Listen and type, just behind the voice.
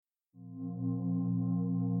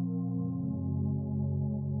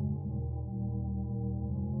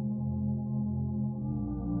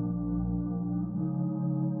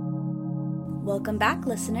Welcome back,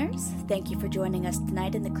 listeners. Thank you for joining us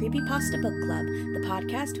tonight in the Creepypasta Book Club, the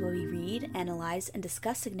podcast where we read, analyze, and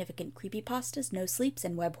discuss significant creepypastas, no-sleeps,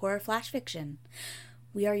 and web horror flash fiction.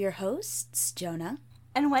 We are your hosts, Jonah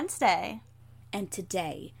and Wednesday. And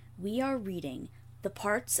today, we are reading The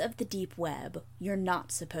Parts of the Deep Web You're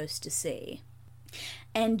Not Supposed to See.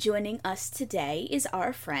 And joining us today is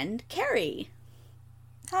our friend, Carrie.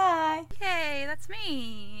 Hi. Yay, that's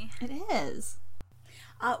me. It is.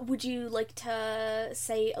 Would you like to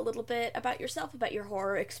say a little bit about yourself, about your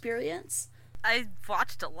horror experience? I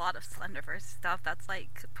watched a lot of Slenderverse stuff. That's,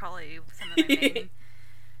 probably some of my main,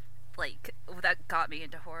 that got me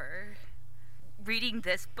into horror. Reading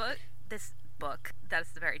this book,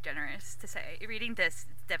 that's very generous to say. Reading this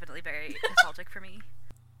is definitely very nostalgic for me.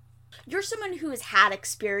 You're someone who has had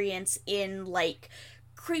experience in,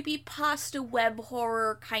 creepypasta web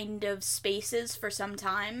horror kind of spaces for some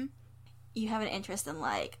time. You have an interest in,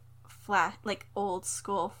 old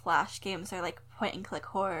school Flash games or, point-and-click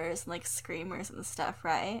horrors and, screamers and stuff,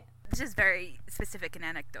 right? It's just very specific and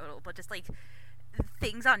anecdotal, but just,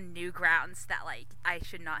 things on Newgrounds that, I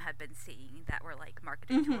should not have been seeing that were,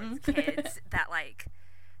 marketed towards kids that,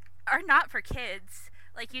 are not for kids.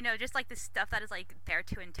 Just, the stuff that is, there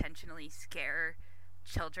to intentionally scare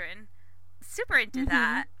children. Super into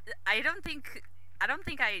that. I don't think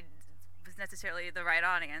I was necessarily the right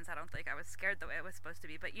audience. I don't think I was scared the way I was supposed to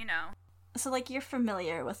be, but So, you're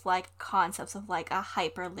familiar with, concepts of, a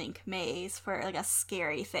hyperlink maze for, a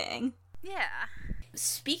scary thing. Yeah.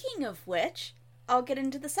 Speaking of which, I'll get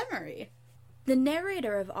into the summary. The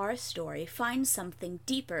narrator of our story finds something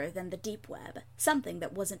deeper than the deep web, something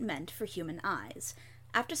that wasn't meant for human eyes.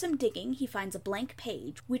 After some digging, he finds a blank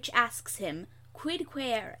page, which asks him, "Quid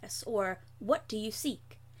quaeris?" or "What do you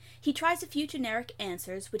seek?" He tries a few generic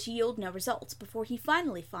answers which yield no results before he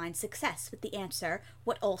finally finds success with the answer,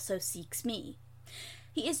 "What also seeks me?"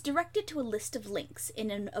 He is directed to a list of links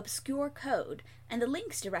in an obscure code, and the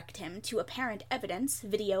links direct him to apparent evidence,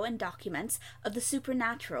 video, and documents of the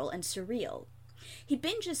supernatural and surreal. He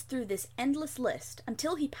binges through this endless list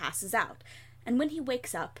until he passes out, and when he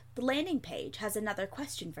wakes up, the landing page has another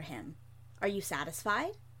question for him. Are you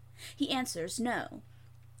satisfied? He answers no.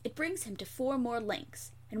 It brings him to 4 more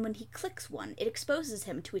links, and when he clicks one, it exposes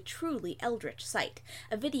him to a truly eldritch sight,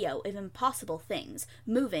 a video of impossible things,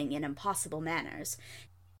 moving in impossible manners.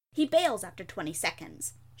 He bails after 20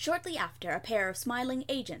 seconds. Shortly after, a pair of smiling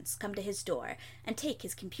agents come to his door and take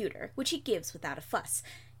his computer, which he gives without a fuss.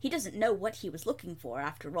 He doesn't know what he was looking for,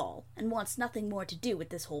 after all, and wants nothing more to do with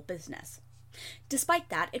this whole business. Despite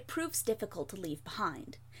that, it proves difficult to leave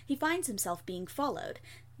behind. He finds himself being followed.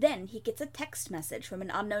 Then he gets a text message from an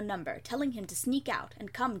unknown number telling him to sneak out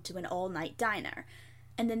and come to an all-night diner.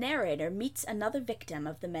 And the narrator meets another victim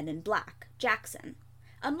of the Men in Black, Jackson.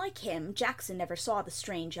 Unlike him, Jackson never saw the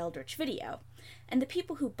strange eldritch video, and the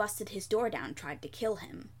people who busted his door down tried to kill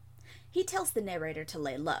him. He tells the narrator to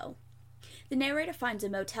lay low. The narrator finds a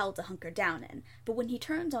motel to hunker down in, but when he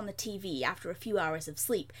turns on the TV after a few hours of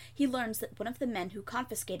sleep, he learns that one of the men who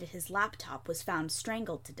confiscated his laptop was found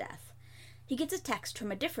strangled to death. He gets a text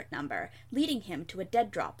from a different number, leading him to a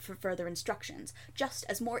dead drop for further instructions, just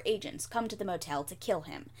as more agents come to the motel to kill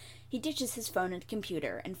him. He ditches his phone and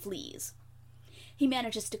computer and flees. He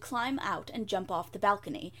manages to climb out and jump off the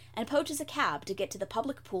balcony, and poaches a cab to get to the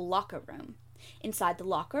public pool locker room. Inside the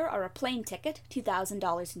locker are a plane ticket,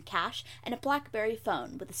 $2,000 in cash, and a BlackBerry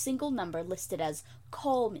phone with a single number listed as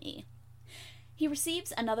 "Call Me." He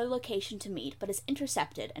receives another location to meet, but is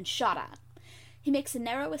intercepted and shot at. He makes a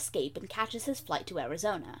narrow escape and catches his flight to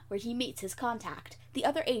Arizona, where he meets his contact, the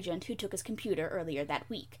other agent who took his computer earlier that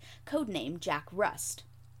week, codenamed Jack Rust.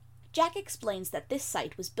 Jack explains that this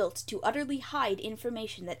site was built to utterly hide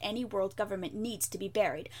information that any world government needs to be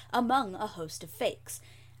buried among a host of fakes,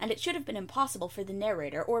 and it should have been impossible for the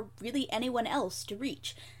narrator, or really anyone else, to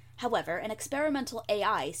reach. However, an experimental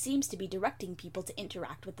AI seems to be directing people to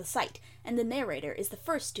interact with the site, and the narrator is the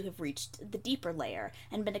first to have reached the deeper layer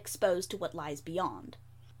and been exposed to what lies beyond.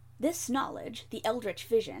 This knowledge, the Eldritch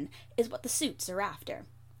Vision, is what the suits are after.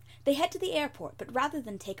 They head to the airport, but rather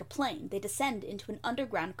than take a plane, they descend into an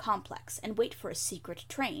underground complex and wait for a secret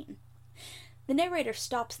train. The narrator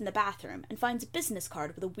stops in the bathroom and finds a business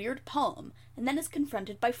card with a weird poem, and then is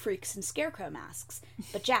confronted by freaks in scarecrow masks,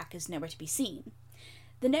 but Jack is nowhere to be seen.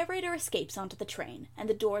 The narrator escapes onto the train, and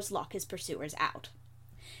the doors lock his pursuers out.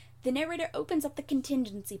 The narrator opens up the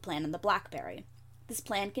contingency plan on the BlackBerry. This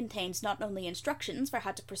plan contains not only instructions for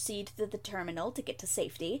how to proceed through the terminal to get to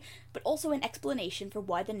safety, but also an explanation for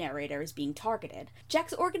why the narrator is being targeted.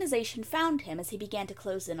 Jack's organization found him as he began to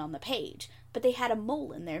close in on the page, but they had a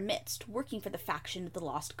mole in their midst, working for the faction of the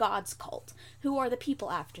Lost Gods cult, who are the people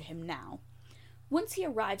after him now. Once he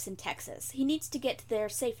arrives in Texas, he needs to get to their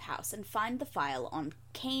safe house and find the file on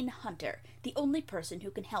Kane Hunter, the only person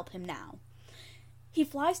who can help him now. He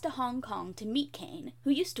flies to Hong Kong to meet Kane,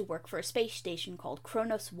 who used to work for a space station called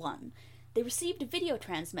Kronos 1. They received a video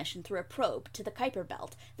transmission through a probe to the Kuiper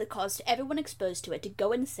Belt that caused everyone exposed to it to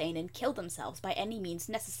go insane and kill themselves by any means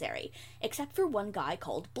necessary, except for one guy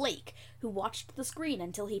called Blake, who watched the screen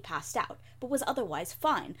until he passed out, but was otherwise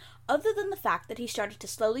fine, other than the fact that he started to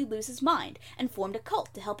slowly lose his mind and formed a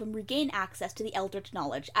cult to help him regain access to the Eldritch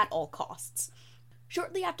knowledge at all costs.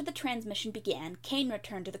 Shortly after the transmission began, Kane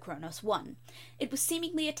returned to the Kronos 1. It was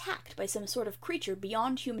seemingly attacked by some sort of creature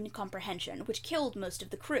beyond human comprehension, which killed most of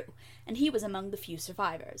the crew, and he was among the few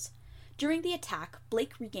survivors. During the attack,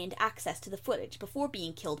 Blake regained access to the footage before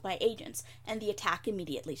being killed by agents, and the attack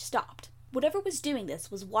immediately stopped. Whatever was doing this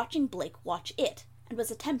was watching Blake watch it, and was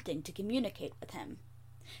attempting to communicate with him.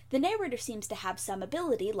 The narrator seems to have some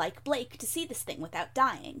ability, like Blake, to see this thing without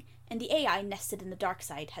dying, and the AI nested in the dark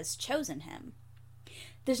side has chosen him.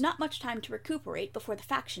 There's not much time to recuperate before the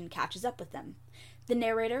faction catches up with them. The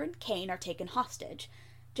narrator and Kane are taken hostage.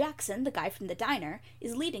 Jackson, the guy from the diner,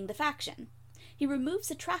 is leading the faction. He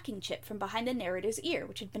removes a tracking chip from behind the narrator's ear,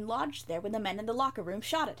 which had been lodged there when the men in the locker room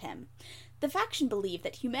shot at him. The faction believe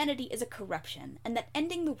that humanity is a corruption, and that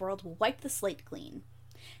ending the world will wipe the slate clean.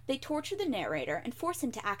 They torture the narrator and force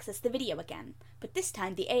him to access the video again, but this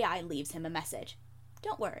time the AI leaves him a message.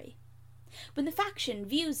 Don't worry. When the faction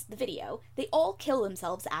views the video, they all kill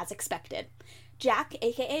themselves as expected. Jack,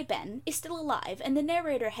 aka Ben, is still alive, and the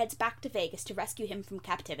narrator heads back to Vegas to rescue him from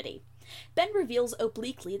captivity. Ben reveals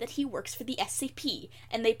obliquely that he works for the SCP,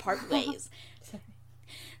 and they part ways.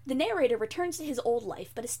 The narrator returns to his old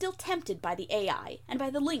life, but is still tempted by the AI, and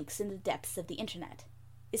by the links in the depths of the internet.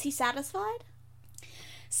 Is he satisfied?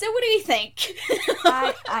 So what do you think?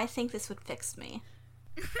 I think this would fix me.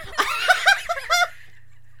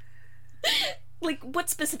 Like, what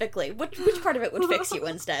specifically? Which part of it would fix you,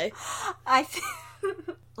 Wednesday? I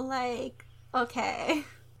okay.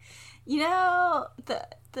 You know, the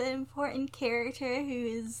important character who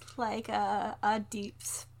is like a deep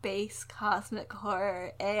space cosmic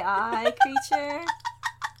horror AI creature?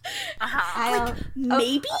 Uh-huh.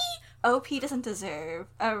 Maybe? OP doesn't deserve,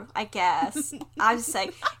 I guess. I'm just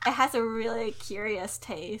like, it has a really curious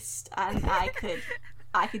taste, and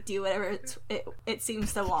I could do whatever it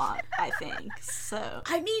seems to want, I think, so.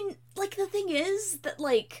 I mean, like, the thing is that,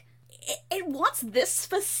 like, it wants this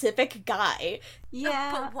specific guy.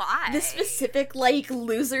 Yeah. But why? This specific, like,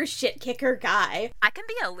 loser shit-kicker guy. I can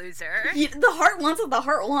be a loser. The heart wants what the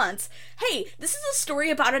heart wants. Hey, this is a story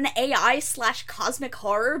about an AI/cosmic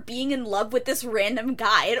horror being in love with this random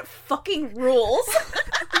guy. It fucking rules.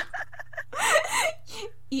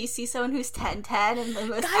 You see someone who's 10/10 and the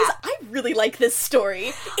most... Guys, I really like this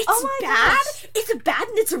story. It's bad. Gosh. It's bad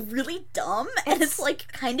and it's really dumb. And it's like,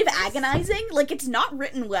 kind of agonizing. Like, it's not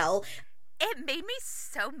written well. It made me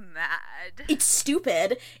so mad. It's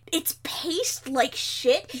stupid. It's paced like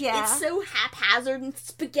shit. Yeah. It's so haphazard and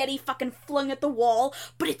spaghetti fucking flung at the wall,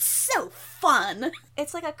 but it's so fun.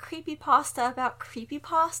 It's like a creepypasta about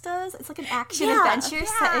creepypastas. It's like an action-adventure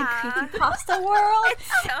set in creepypasta world.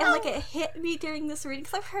 And, like, it hit me during this reading,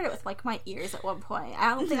 because I've heard it with, like, my ears at one point.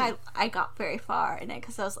 I don't think I got very far in it,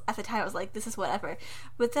 because at the time I was like, this is whatever.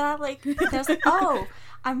 But then I was like, oh,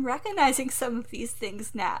 I'm recognizing some of these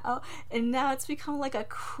things now, and now it's become like a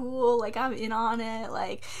cool, like, I'm in on it,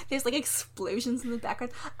 like, there's like explosions in the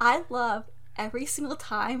background. I love every single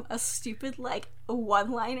time a stupid, like,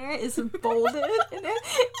 one-liner is bolded and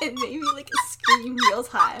it made me, like, scream real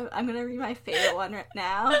time. I'm gonna read my favorite one right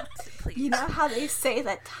now. Please. You know how they say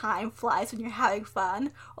that time flies when you're having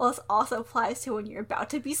fun? Well, this also applies to when you're about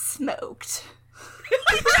to be smoked.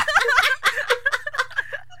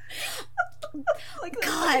 Like,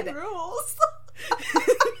 God. Rules.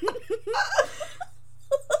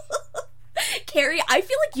 Carrie, I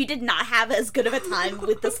feel like you did not have as good of a time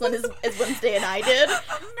with this one as Wednesday and I did.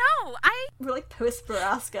 No, We're like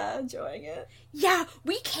post-Baraska enjoying it. Yeah,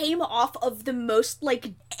 we came off of the most,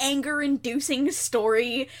 like, anger-inducing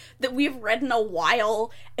story that we've read in a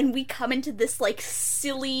while, and we come into this, like,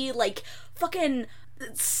 silly, like, fucking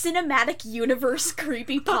cinematic universe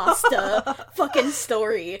creepypasta fucking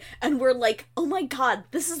story, and we're like, oh my god,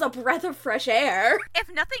 this is a breath of fresh air.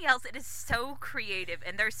 If nothing else, it is so creative,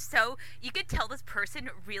 and you could tell this person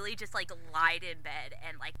really just, like, lied in bed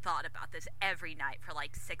and, like, thought about this every night for,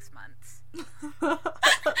 like, 6 months.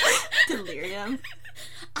 Delirium.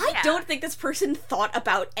 I don't think this person thought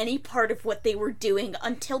about any part of what they were doing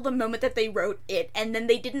until the moment that they wrote it, and then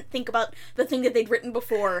they didn't think about the thing that they'd written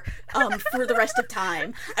before for the rest of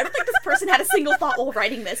time. I don't think this person had a single thought while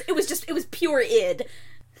writing this. It was pure id.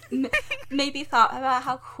 Maybe thought about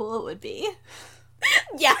how cool it would be.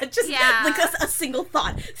 Like a single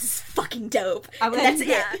thought. This is fucking dope. And that's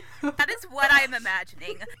it. That is what I'm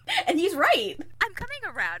imagining. And he's right. I'm coming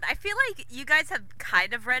around. I feel like you guys have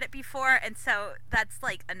kind of read it before, and so that's,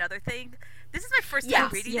 like, another thing. This is my first time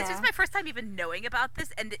reading this. This is my first time even knowing about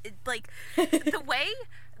this, and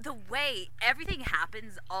the way everything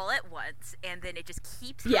happens all at once, and then it just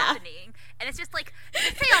keeps happening, and it's just like, they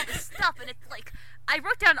say all this stuff, and it's like, I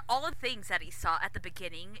wrote down all the things that he saw at the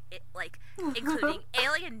beginning, including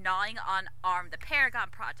alien gnawing on arm, the Paragon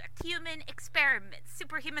Project, human experiments,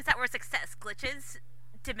 superhumans that were a success, glitches,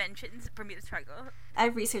 dimensions, Bermuda Triangle. I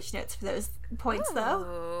have research notes for those points,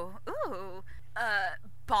 though. Ooh.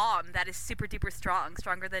 Bomb that is super duper strong,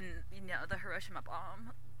 stronger than, the Hiroshima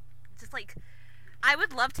bomb. Just, like, I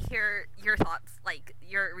would love to hear your thoughts, like,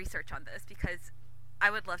 your research on this, because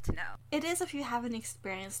I would love to know. It is if you haven't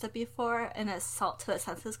experienced it before, an assault to the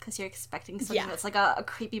senses, because you're expecting something that's like a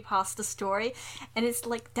creepypasta story, and it's,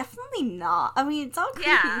 like, definitely not. I mean, it's on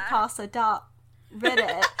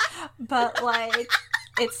creepypasta.reddit, but, like,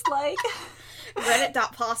 it's like...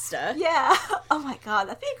 Reddit.pasta. Yeah. Oh my god,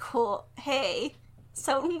 that'd be cool. Hey,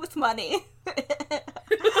 someone with money.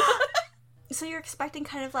 So you're expecting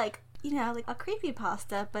kind of like, like a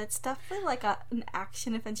creepypasta, but it's definitely like an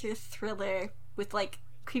action-adventure thriller with, like,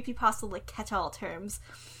 creepypasta, like, catch-all terms.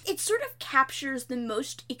 It sort of captures the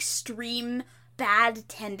most extreme bad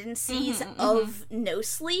tendencies of No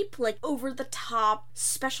Sleep, like over-the-top,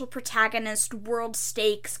 special protagonist, world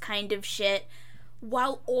stakes kind of shit,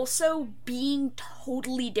 while also being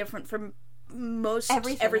totally different from most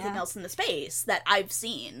everything else in the space that I've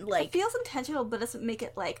seen. Like, it feels intentional, but doesn't make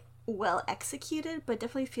it, like, well executed, but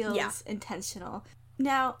definitely feels intentional.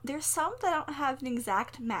 Now, there's some that I don't have an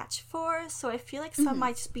exact match for, so I feel like some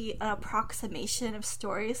might just be an approximation of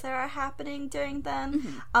stories that are happening during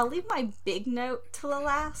them. I'll leave my big note to the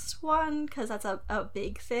last one, because that's a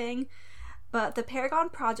big thing. But the Paragon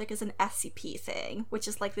Project is an SCP thing, which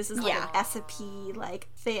is like, this is like an SCP, like,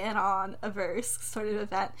 fan-on-averse sort of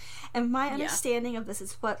event. And my understanding of this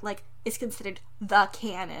is what, like, is considered the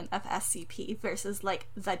canon of SCP versus, like,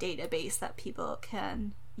 the database that people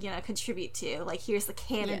can, contribute to. Like, here's the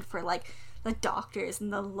canon for, like, the doctors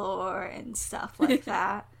and the lore and stuff like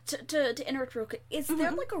that. To interrupt real quick, is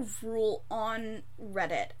there, like, a rule on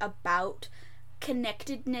Reddit about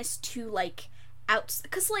connectedness to, like,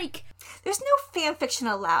 because, like, there's no fan fiction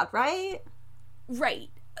allowed, right? Right.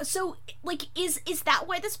 So, like, is that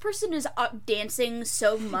why this person is dancing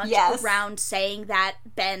so much around saying that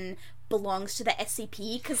Ben belongs to the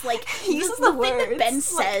SCP? Because, like, he uses the words. thing that Ben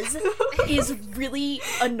says is really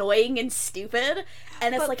annoying and stupid,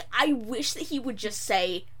 and it's like, I wish that he would just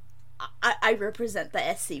say, I represent the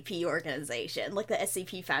SCP organization, like the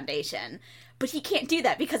SCP Foundation. But he can't do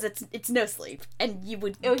that because it's No Sleep, and you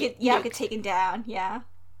would get taken down. Yeah,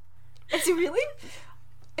 it's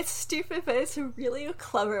stupid, but it's a really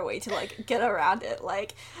clever way to, like, get around it.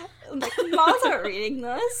 Like moms aren't reading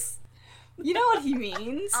this. You know what he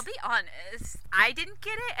means. I'll be honest, I didn't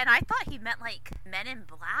get it, and I thought he meant, like, Men in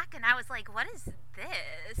Black, and I was like, what is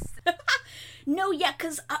this? No, yeah,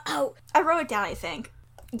 because I wrote it down. I think,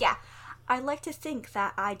 yeah. I like to think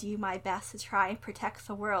that I do my best to try and protect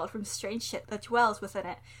the world from strange shit that dwells within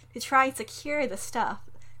it, to try and secure the stuff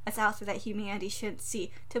that's out there that humanity shouldn't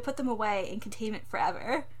see, to put them away in containment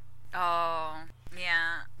forever. Oh,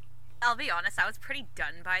 yeah. I'll be honest, I was pretty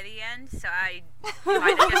done by the end, so I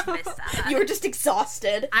might have just missed that. You were just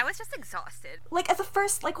exhausted. I was just exhausted. Like, when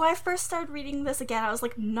I first started reading this again, I was,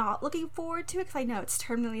 like, not looking forward to it, because I know it's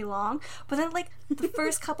terminally long, but then, like, the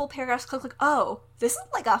first couple paragraphs click, like, oh, this is,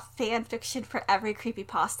 like, a fan fiction for every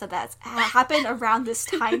creepypasta that's happened around this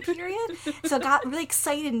time period, so I got really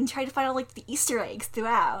excited and tried to find out, like, the Easter eggs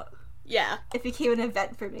throughout. Yeah. It became an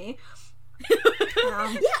event for me.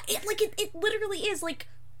 It literally is, like,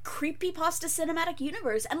 creepypasta cinematic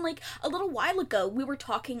universe. And, like, a little while ago we were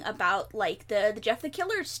talking about, like, the Jeff the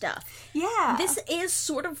Killer stuff. Yeah. This is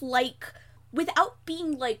sort of like, without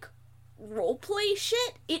being, like, roleplay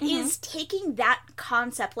shit. It is taking that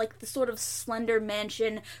concept, like the sort of Slender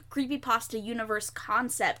Mansion creepypasta universe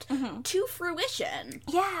concept, to fruition.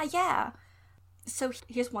 Yeah. So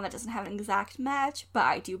here's one that doesn't have an exact match, but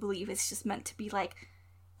I do believe it's just meant to be like,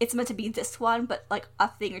 it's meant to be this one, but like a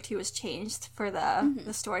thing or two has changed for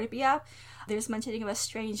the story to be up. There's mentioning of a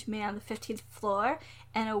strange man on the 15th floor,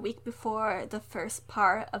 and a week before the first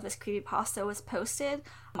part of this creepypasta was posted,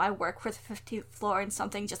 I work for the 15th floor and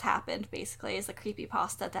something just happened, basically, is the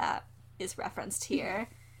creepypasta that is referenced here.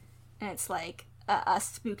 And it's like a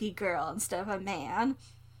spooky girl instead of a man.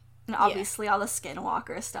 And obviously all the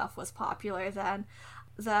Skinwalker stuff was popular then.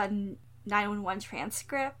 The 911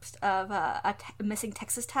 transcript of a missing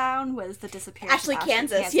Texas town was the disappearance Ashley, of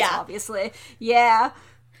Kansas, yeah. Obviously. Yeah.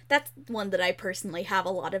 That's one that I personally have a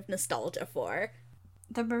lot of nostalgia for.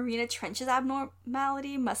 The Marina Trenches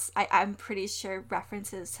abnormality I'm pretty sure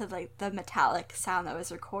references to like the metallic sound that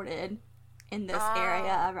was recorded in this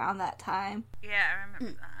area around that time. Yeah, I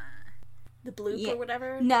remember that. The bloop or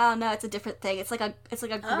whatever? No, it's a different thing. It's like a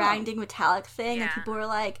grinding metallic thing, and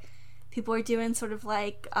people were doing sort of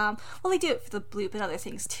like they do it for the bloop and other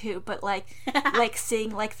things too, but like seeing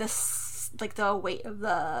like this, like the weight of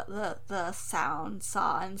the sound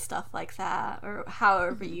saw and stuff like that, or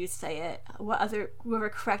however you say it, whatever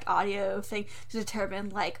correct audio thing to determine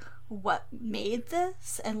like what made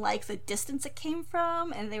this and like the distance it came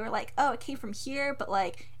from, and they were like, oh, it came from here, but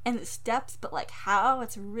like in this depth, but like how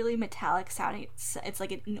it's really metallic sounding. It's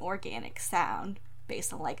like an inorganic sound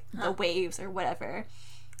based on like the waves or whatever.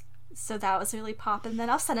 So that was really poppin'. Then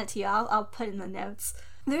I'll send it to you. I'll put in the notes.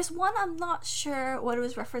 There's one I'm not sure what it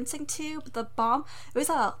was referencing to, but the bomb, it was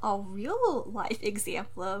a real life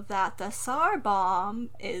example of that. The SAR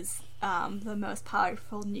bomb is the most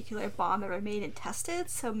powerful nuclear bomb ever made and tested,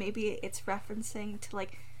 so maybe it's referencing to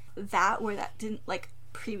like that where that didn't like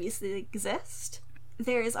previously exist.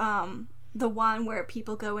 There's the one where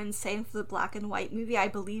people go insane for the black and white movie, I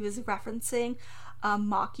believe is referencing a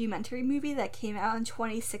mockumentary movie that came out in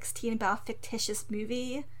 2016 about a fictitious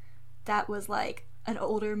movie that was like an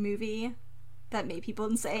older movie that made people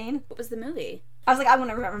insane. What was the movie? I was like, I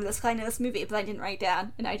want to remember this because I know this movie, but I didn't write it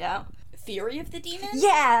down, and I don't. Fury of the Demon?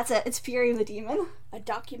 Yeah, that's it. It's Fury of the Demon. A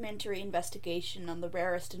documentary investigation on the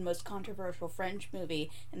rarest and most controversial French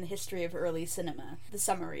movie in the history of early cinema. The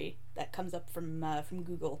summary that comes up from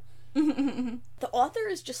Google. The author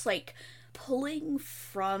is just like pulling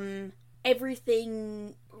from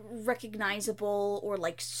everything recognizable or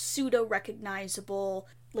like pseudo-recognizable,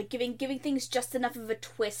 like giving things just enough of a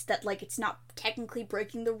twist that like it's not technically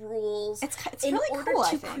breaking the rules. It's in really order cool,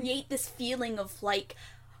 to create this feeling of like,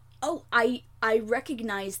 oh, I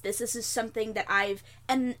recognize this. This is something that I've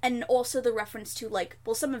and also the reference to like,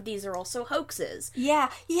 well, some of these are also hoaxes.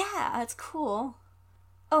 Yeah, it's cool.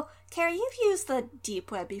 Oh, Carrie, you've used the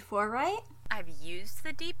deep web before, right? I've used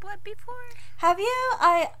the deep web before? Have you?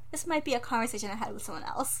 This might be a conversation I had with someone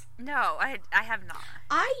else. No, I have not.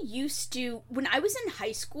 I used to, when I was in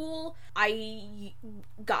high school, I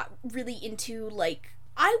got really into, like,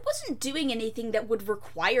 I wasn't doing anything that would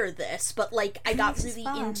require this, but, like, I got really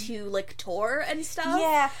into, like, Tor and stuff.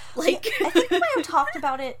 Yeah. Like, I think we might have talked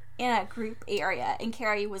about it in a group area, and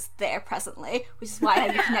Carrie was there presently, which is why I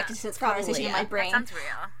connected to this conversation in my brain. That sounds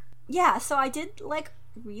real. Yeah, so I did, like,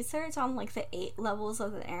 research on like the 8 levels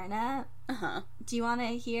of the internet. Do you want to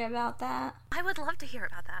hear about that? I would love to hear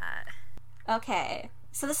about that. Okay,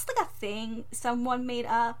 so this is like a thing someone made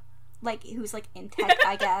up, like who's like in tech,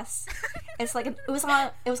 I guess. It's like it was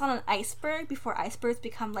on an iceberg before icebergs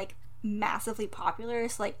become like massively popular.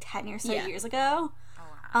 So like 10 or so years ago.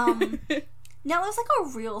 Oh, wow. Now there's like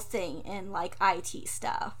a real thing in like IT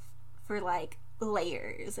stuff for like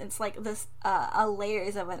layers. It's like this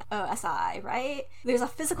layers of an OSI, right? There's a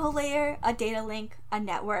physical layer, a data link, a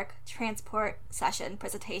network, transport, session,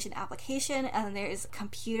 presentation, application, and then there's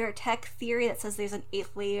computer tech theory that says there's an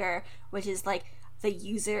 8th layer, which is like the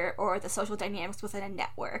user or the social dynamics within a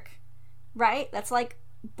network, right? That's like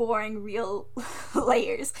boring real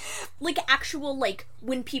layers. Like actual, like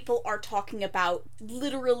when people are talking about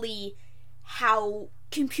literally how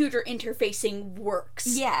computer interfacing works.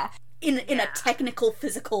 Yeah. In a technical,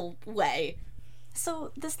 physical way.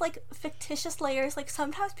 So this like fictitious layers, like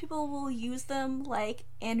sometimes people will use them like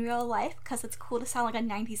in real life because it's cool to sound like a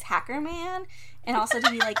 90s hacker man, and also to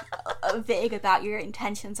be like vague about your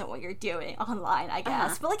intentions and what you're doing online, I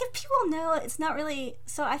guess. But like if people know, it's not really.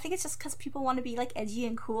 So I think it's just because people want to be like edgy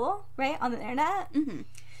and cool, right, on the internet.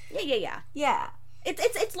 Yeah. Yeah.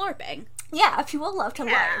 It's LARPing. Yeah, people love to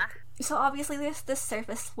LARP. So obviously there's the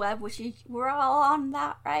surface web, which we're all on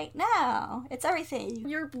that right now. It's everything.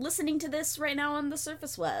 You're listening to this right now on the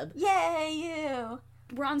surface web. Yay, you!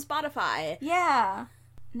 We're on Spotify. Yeah.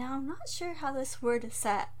 Now, I'm not sure how this word is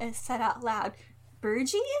said out loud.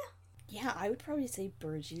 Burgie? Yeah, I would probably say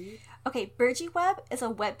Burgie. Okay, Burgie Web is a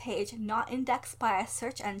web page not indexed by a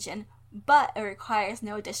search engine, but it requires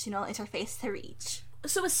no additional interface to reach.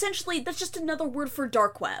 So essentially, that's just another word for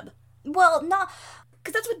dark web. Well, not...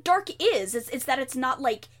 Because that's what dark is. It's that it's not,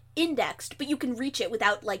 like, indexed, but you can reach it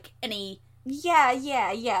without, like, any... Yeah.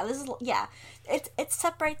 This is... Yeah. It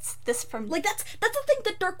separates this from... Like, that's the thing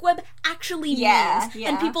that dark web actually means. Yeah.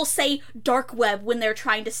 And people say dark web when they're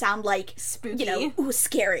trying to sound like... Spooky. You know, ooh,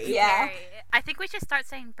 scary. Yeah. Scary. I think we should start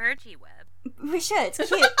saying Burgie Web. We should. It's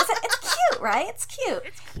cute. It's cute, right? It's cute.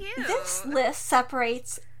 It's cute. This list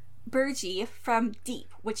separates Burgie from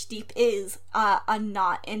Deep, which Deep is a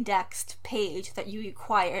not indexed page that you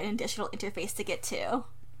require an additional interface to get to.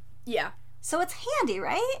 Yeah. So it's handy,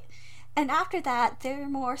 right? And after that, there are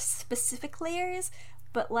more specific layers,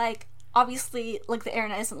 but, like, obviously, like, the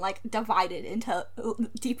internet isn't, like, divided into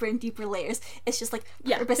deeper and deeper layers. It's just, like,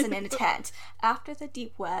 purpose and intent. After the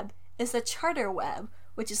deep web is the charter web,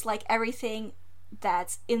 which is, like, everything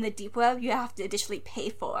that's in the deep web you have to additionally pay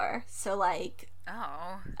for. So, like...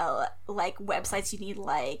 like, websites you need,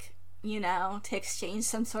 like, you know, to exchange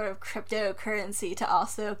some sort of cryptocurrency to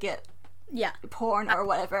also get porn or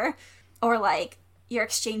whatever. Or, like, you're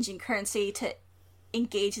exchanging currency to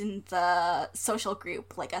engage in the social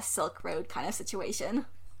group, like a Silk Road kind of situation.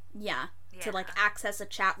 Yeah. To, like, access a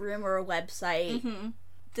chat room or a website. Mm-hmm.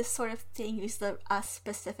 This sort of thing uses a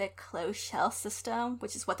specific closed shell system,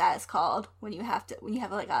 which is what that is called, when you have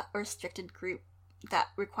like a restricted group that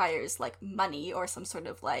requires, like, money or some sort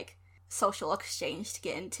of, like, social exchange to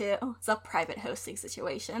get into. It's a private hosting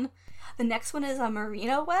situation. The next one is a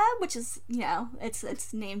Marina Web, which is, you know,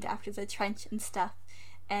 it's named after the trench and stuff.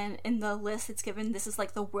 And in the list it's given, this is,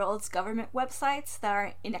 like, the world's government websites that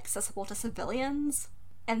are inaccessible to civilians.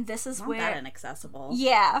 And this is Not that inaccessible.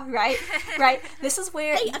 Yeah, right? Right. This is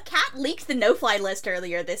where... Hey, a cat leaked the no-fly list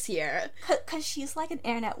earlier this year. Because she's like an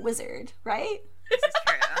internet wizard, right? This is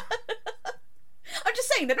true. I'm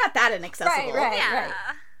just saying, they're not that inaccessible. Right.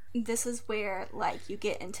 This is where, like, you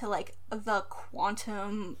get into, like, the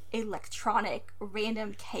quantum electronic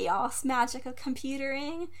random chaos magic of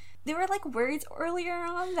computering. There were, like, words earlier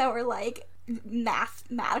on that were, like,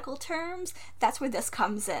 mathematical terms. That's where this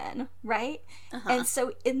comes in, right? And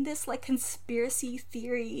so in this, like, conspiracy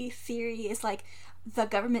theory is, like, the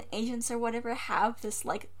government agents or whatever have this,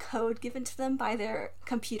 like, code given to them by their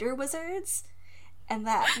computer wizards. And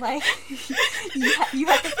that, like, you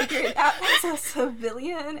have to figure it out as a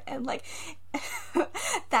civilian, and, like,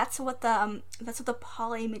 that's what the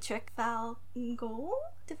polymetric Valgol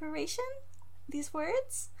differation, these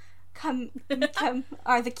words,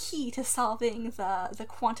 are the key to solving the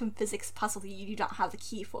quantum physics puzzle that you do not have the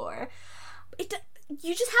key for.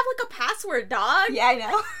 You just have, like, a password, dog. Yeah, I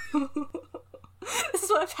know. This is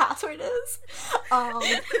what a password is.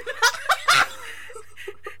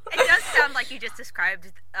 It does sound like you just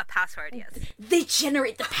described a password, yes. They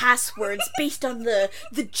generate the passwords based on the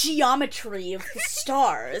geometry of the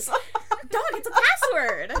stars. Dog, it's a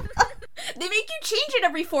password. They make you change it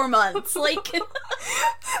every 4 months. Like, by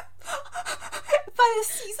the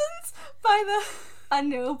seasons? By the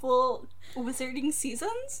unknowable wizarding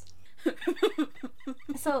seasons?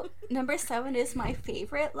 So, number 7 is my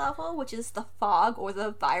favorite level, which is the fog or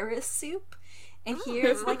the virus soup. And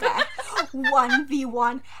here's, like, a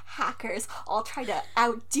 1v1 hackers all try to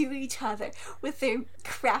outdo each other with their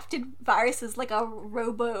crafted viruses, like a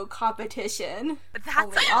robo competition.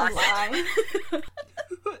 That's online.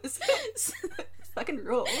 It's fucking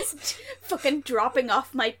rules. Fucking dropping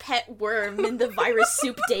off my pet worm in the virus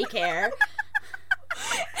soup daycare.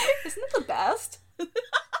 Isn't it the best?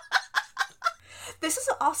 This is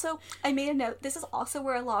also, I made a note, this is also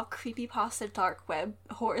where a lot of creepypasta dark web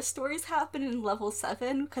horror stories happen in level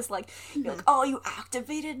 7, because, like, you're like, oh, you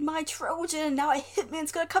activated my Trojan, now a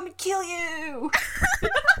hitman's gonna come and kill you!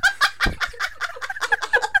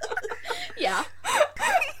 Yeah.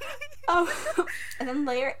 And then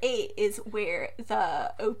layer 8 is where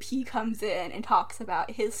the OP comes in and talks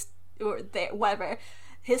about his, or their, whatever,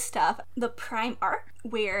 his stuff. The Prime Arc,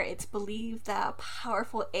 where it's believed that a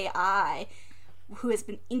powerful AI who has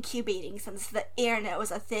been incubating since the internet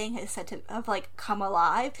was a thing is said to have, like, come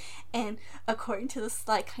alive, and according to this,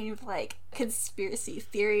 like, kind of, like, conspiracy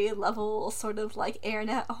theory level sort of, like,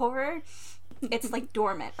 internet horror, it's like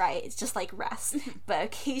dormant, right? It's just like rest. But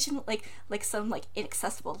occasionally, like some like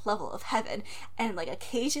inaccessible level of heaven, and like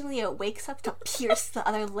occasionally it wakes up to pierce the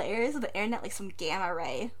other layers of the internet like some gamma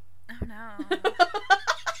ray. Oh no.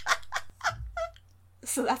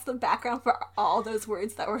 So that's the background for all those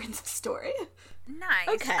words that were in the story. Nice.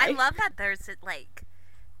 Okay. I love that there's like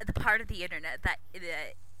the part of the internet that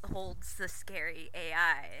holds the scary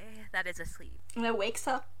AI that is asleep. And it wakes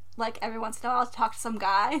up like every once in a while to talk to some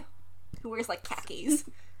guy who wears like khakis.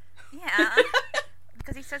 Yeah.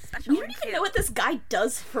 Because he's so special. We don't even know what this guy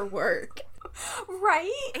does for work.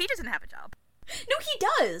 Right? He doesn't have a job. No, he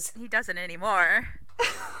does. He doesn't anymore.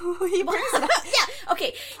 He brings it up. Yeah,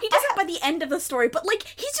 okay, he does it by the end of the story, but, like,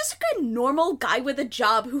 he's just a normal guy with a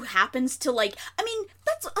job who happens to, like, I mean,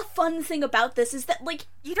 that's a fun thing about this, is that, like,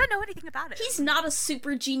 You don't know anything about it. he's not a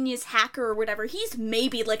super genius hacker or whatever. He's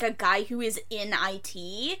maybe, like, a guy who is in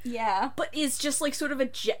IT, Yeah. but is just, like, sort of a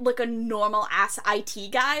normal-ass IT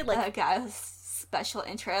guy, like... A guy with special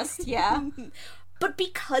interest, yeah. But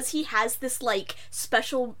because he has this, like,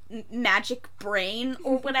 special magic brain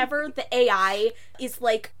or whatever, the AI is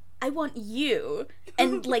like, I want you,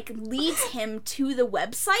 and, like, leads him to the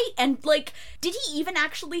website, and, like, did he even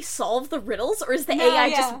actually solve the riddles, or is the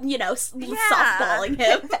AI just, you know, softballing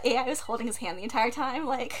him? The AI was holding his hand the entire time,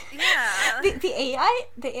 like... Yeah. The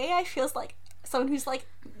AI feels like someone who's, like,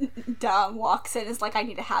 dumb walks in and is like, I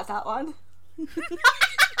need to have that one.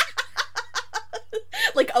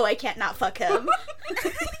 Like, oh, I can't not fuck him.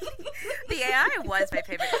 The AI was my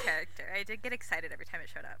favorite character. I did get excited every time it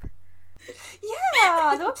showed up.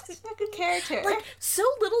 Yeah, that was a good character. Like, so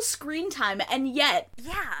little screen time, and yet,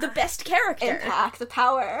 Yeah. the best character. Impact, the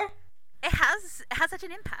power. It has such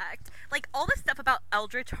an impact. Like, all this stuff about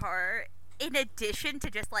Eldritch Horror, in addition to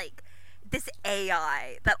just, like, this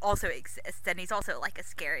AI that also exists, and he's also, like, a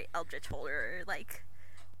scary Eldritch Horror, like,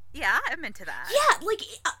 yeah, I'm into that. Yeah, like,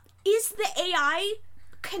 is the AI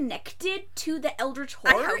connected to the Eldritch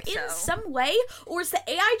Horror hope so. in some way? Or is the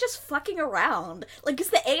AI just fucking around? Like,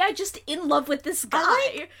 is the AI just in love with this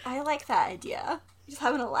guy? I like that idea. Just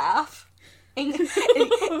having a laugh.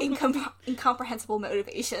 Incomprehensible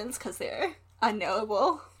motivations, because they're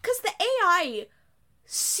unknowable. Because the AI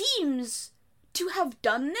seems to have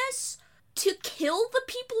done this to kill the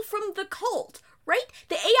people from the cult. Right?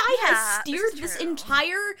 The AI has steered this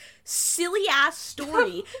entire silly-ass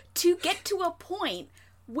story to get to a point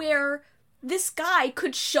where this guy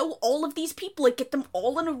could show all of these people, like, get them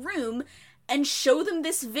all in a room and show them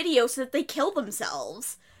this video so that they kill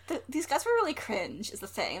themselves. These guys were really cringe, is the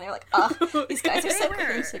thing. They're like, oh, these guys are so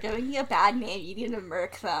cringe, they're giving me a bad name, you need to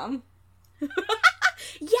murk them.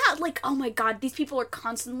 Yeah, like, oh my god, these people are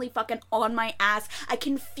constantly fucking on my ass. I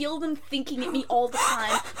can feel them thinking at me all the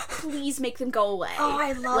time. Please make them go away. Oh,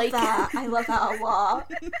 I love that. I love that a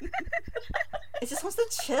lot. It just wants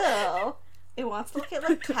to chill. It wants to look at,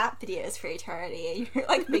 like, cat videos for eternity, and you're,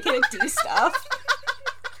 like, making it do stuff.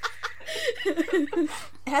 It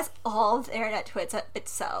has all of the internet twits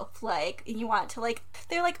itself, like, and you want to, like,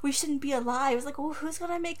 they're like, we shouldn't be alive. It's like, well, who's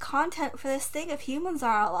gonna make content for this thing if humans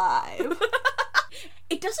are alive?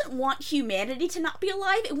 It doesn't want humanity to not be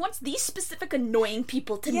alive. It wants these specific annoying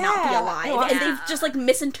people to not be alive. And they've just, like,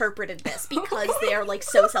 misinterpreted this because they are, like,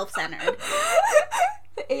 so self-centered.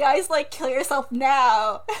 The AI's like, kill yourself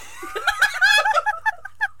now.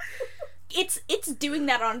 It's doing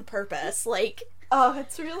that on purpose. Like, oh,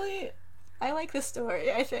 it's really... I like this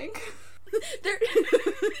story, I think.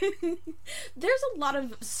 There's a lot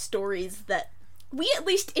of stories that we at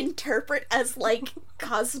least interpret as, like,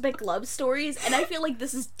 cosmic love stories, and I feel like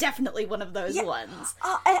this is definitely one of those ones.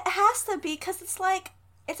 It has to be, because it's like,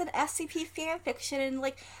 it's an SCP fanfiction, and,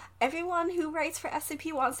 like, everyone who writes for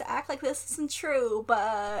SCP wants to act like this isn't true,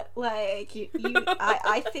 but, like,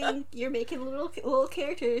 I think you're making little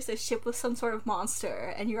characters that ship with some sort of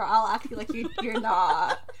monster, and you're all acting like you're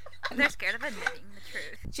not. They're scared of admitting the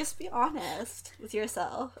truth. Just be honest with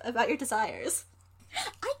yourself about your desires.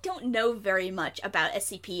 I don't know very much about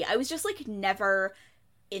SCP. I was just, like, never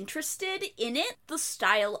interested in it. The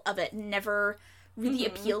style of it never really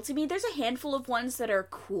appealed to me. There's a handful of ones that are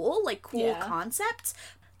cool, like, cool concepts,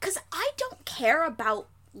 because I don't care about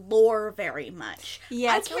lore very much.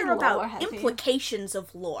 Yeah, I care about implications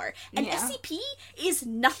of lore, and SCP is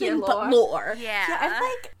nothing but lore. Yeah.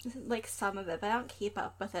 I like some of it, but I don't keep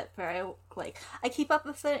up with it very, like, I keep up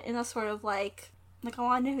with it in a sort of, like I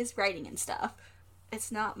want to know who's writing and stuff.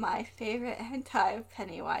 It's not my favorite hentai of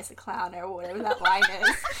Pennywise the Clown or whatever that line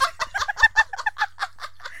is.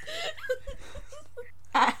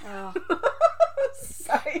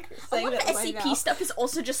 Sorry for saying a lot that of SCP stuff is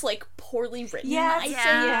also just, like, poorly written, Yeah, I think.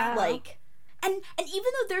 yeah. Like, And even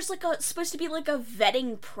though there's like supposed to be like a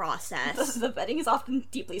vetting process, the vetting is often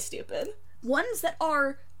deeply stupid. Ones that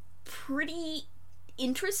are pretty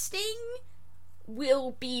interesting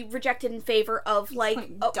will be rejected in favor of like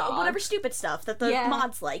whatever stupid stuff that the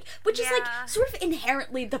mods like, which is like sort of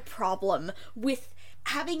inherently the problem with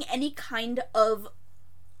having any kind of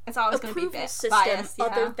it's always approval system biased,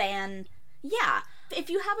 other than if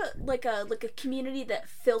you have a community that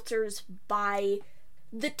filters by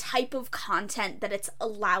the type of content that it's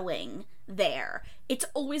allowing there, it's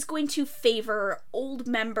always going to favor old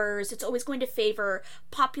members, it's always going to favor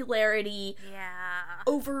popularity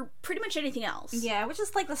over pretty much anything else. Yeah, which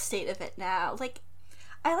is like the state of it now. Like,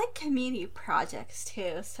 I like community projects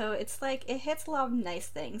too, so it's like it hits a lot of nice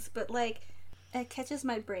things, but like it catches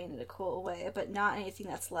my brain in a cool way, but not anything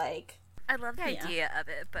that's like... I love the idea of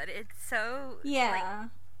it, but it's so... like,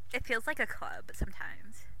 it feels like a club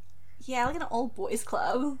sometimes. Yeah, like an old boys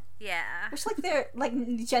club. Yeah. Which, like, they're, like,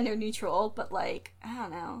 gender neutral, but, like, I don't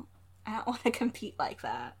know. I don't want to compete like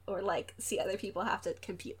that. Or, like, see other people have to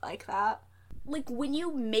compete like that. Like, when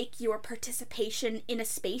you make your participation in a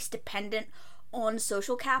space dependent on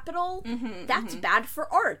social capital, that's bad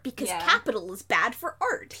for art, because capital is bad for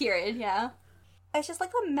art. Period, yeah. It's just,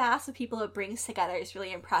 like, the mass of people it brings together is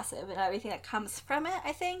really impressive, and everything that comes from it,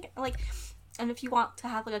 I think. Like... And if you want to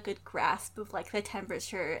have, like, a good grasp of, like, the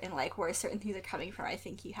temperature and, like, where certain things are coming from, I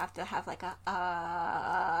think you have to have, like,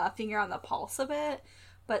 a finger on the pulse of it.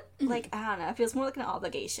 But, like, I don't know, it feels more like an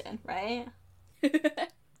obligation, right?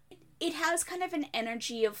 It has kind of an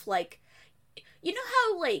energy of, like... You know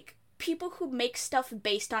how, like, people who make stuff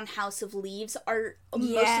based on House of Leaves are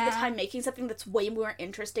most of the time making something that's way more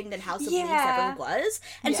interesting than House of Leaves ever was?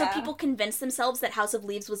 And so people convince themselves that House of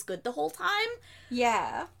Leaves was good the whole time?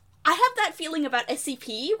 Yeah. I have that feeling about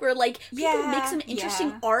SCP, where, like, people make some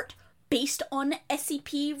interesting art based on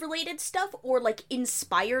SCP-related stuff, or, like,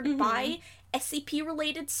 inspired by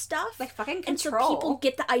SCP-related stuff. Like, fucking And Control. so people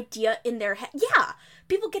get the idea in their head. Yeah!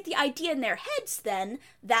 People get the idea in their heads, then,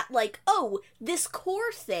 that, like, oh, this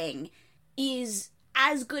core thing is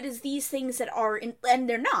as good as these things that are in... And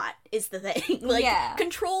they're not, is the thing. Like,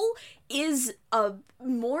 Control is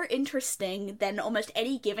more interesting than almost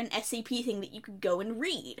any given SCP thing that you could go and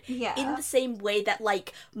read. Yeah. In the same way that,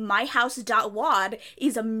 like, myhouse.wad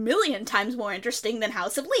is a million times more interesting than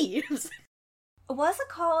House of Leaves. What's it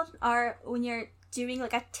called when you're doing,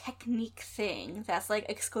 like, a technique thing that's, like,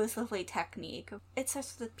 exclusively technique? It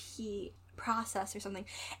starts with a P, process or something.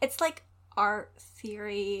 It's, like, art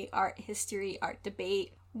theory, art history, art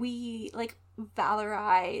debate. We, like,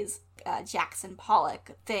 valorize Jackson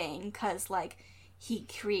Pollock thing because, like, he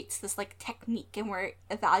creates this, like, technique and we're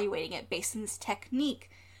evaluating it based on this technique.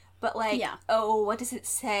 But, like, oh, what does it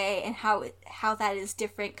say and how that is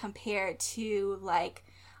different compared to, like,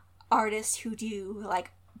 artists who do,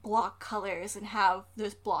 like, block colors and have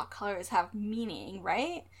those block colors have meaning,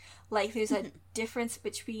 right? Like, there's a difference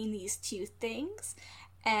between these two things.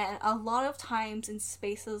 And a lot of times in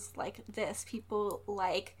spaces like this, people,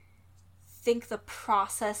 like, think the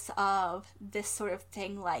process of this sort of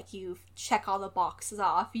thing, like, you've checked all the boxes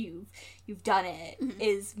off, you've done it,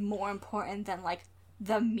 is more important than, like,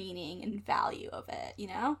 the meaning and value of it, you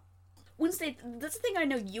know? Wednesday, that's the thing I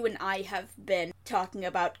know you and I have been talking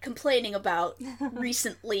about, complaining about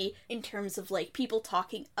recently, in terms of, like, people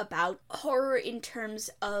talking about horror in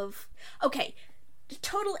terms of... Okay,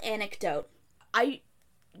 total anecdote. I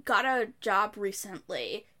got a job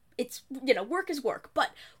recently. It's, you know, work is work,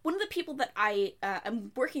 but one of the people that I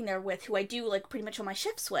am working there with, who I do, like, pretty much all my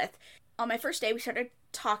shifts with, on my first day we started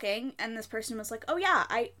talking, and this person was like, oh yeah,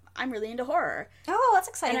 I'm really into horror. Oh, that's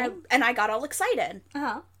exciting. And I got all excited.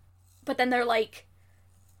 Uh-huh. But then they're like,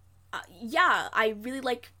 yeah, I really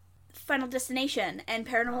like Final Destination and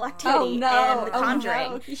Paranormal Activity and The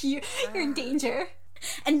Conjuring. No. You're in danger.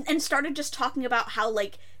 And started just talking about how,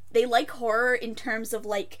 like, they like horror in terms of,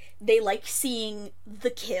 like, they like seeing the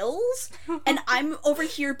kills. And I'm over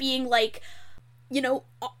here being like, you know,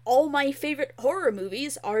 all my favorite horror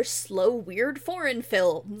movies are slow, weird foreign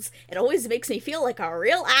films. It always makes me feel like a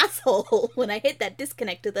real asshole when I hit that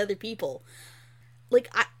disconnect with other people. Like,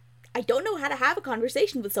 I don't know how to have a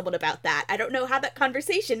conversation with someone about that. I don't know how that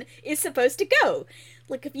conversation is supposed to go.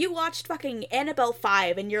 Like, if you watched fucking Annabelle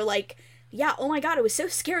 5 and you're like, yeah, oh my god, it was so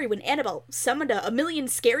scary when Annabelle summoned a million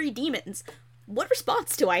scary demons, what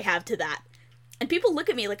response do I have to that? And people look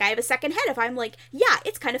at me like I have a second head if I'm like, yeah,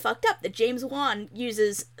 it's kind of fucked up that James Wan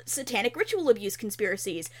uses satanic ritual abuse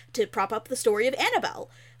conspiracies to prop up the story of Annabelle.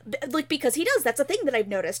 Like, because he does. That's a thing that I've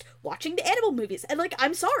noticed watching the Annabelle movies. And, like,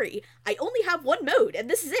 I'm sorry. I only have one mode, and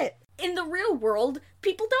this is it. in the real world,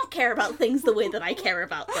 people don't care about things the way that I care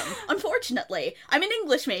about them. Unfortunately. I'm an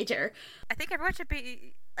English major. I think everyone should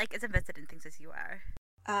be, like, as invested in things as you are.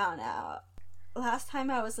 I don't know. Last time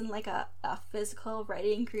I was in, like, a physical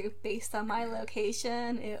writing group based on my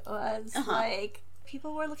location, it was, like,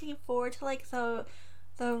 people were looking forward to, like, the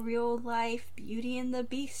real life Beauty and the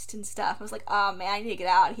Beast and stuff. I was like, oh man, I need to get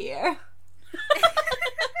out of here.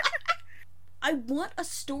 I want a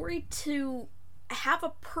story to have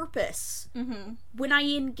a purpose Mm-hmm. when I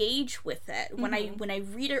engage with it, when Mm-hmm. I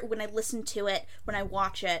read it, when I listen to it, when I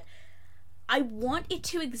watch it. I want it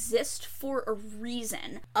to exist for a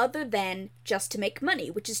reason other than just to make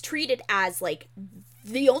money, which is treated as, like,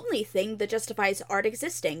 the only thing that justifies art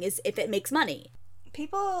existing is if it makes money.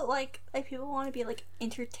 People people want to be, like,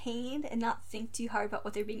 entertained and not think too hard about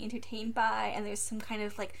what they're being entertained by, and there's some kind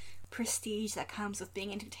of, like, prestige that comes with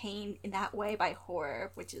being entertained in that way by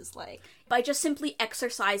horror, which is, like... By just simply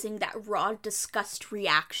exercising that raw disgust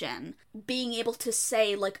reaction, being able to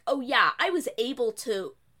say, like, oh yeah, I was able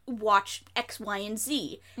to watch X, Y, and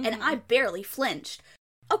Z, and I barely flinched.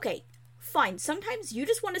 Okay, fine, sometimes you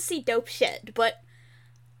just want to see dope shit, but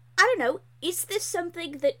I don't know, is this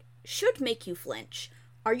something that should make you flinch?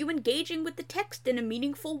 Are you engaging with the text in a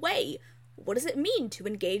meaningful way? What does it mean to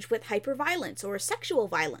engage with hyperviolence or sexual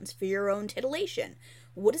violence for your own titillation?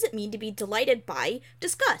 What does it mean to be delighted by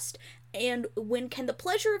disgust? And when can the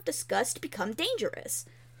pleasure of disgust become dangerous?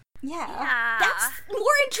 Yeah. That's more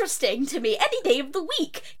interesting to me any day of the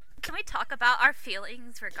week. Can we talk about our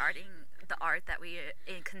feelings regarding the art that we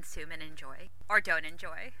consume and enjoy? Or don't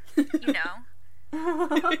enjoy? You know?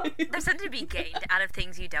 There's something to be gained out of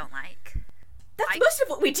things you don't like. That's most of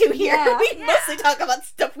what we do here. Yeah. We mostly talk about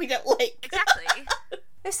stuff we don't like. Exactly.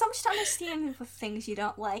 There's so much to understand with things you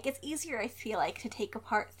don't like. It's easier, I feel like, to take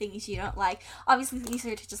apart things you don't like. Obviously, it's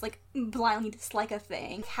easier to just, like, blindly dislike a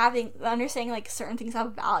thing. Understanding, like, certain things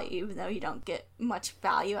have value, even though you don't get much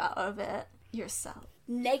value out of it yourself.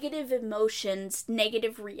 Negative emotions,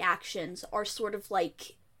 negative reactions are sort of,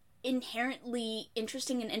 like, inherently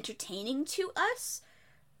interesting and entertaining to us,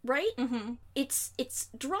 right? Mm-hmm. It's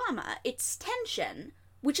drama, it's tension,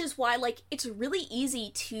 which is why, like, it's really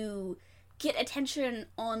easy to get attention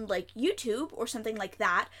on, like, YouTube or something like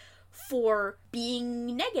that for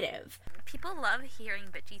being negative. People love hearing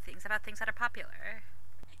bitchy things about things that are popular.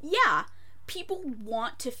 Yeah, people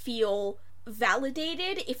want to feel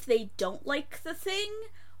validated if they don't like the thing,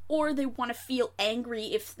 or they want to feel angry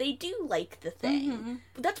if they do like the thing. Mm-hmm.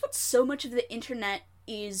 But that's what so much of the internet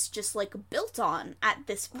is just, like, built on at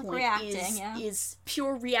this point, reacting, is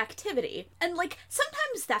pure reactivity. And, like,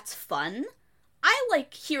 sometimes that's fun. I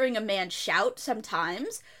like hearing a man shout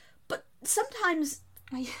sometimes, but sometimes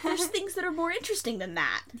there's things that are more interesting than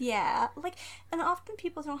that. Yeah, like, and often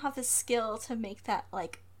people don't have the skill to make that,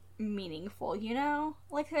 like, meaningful, you know?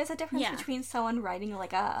 Like, there's a difference between someone writing,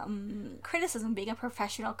 like, a criticism, being a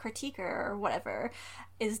professional critiquer or whatever,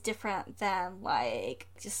 is different than, like,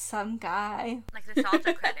 just some guy. Like the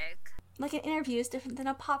nostalgia critic. Like, an interview is different than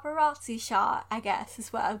a paparazzi shot, I guess,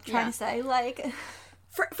 is what I'm trying to say. Like...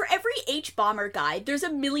 For every H-bomber guy, there's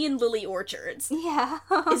a million lily orchards. Yeah.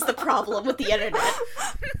 Is the problem with the internet.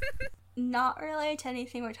 Not related to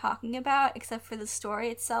anything we're talking about, except for the story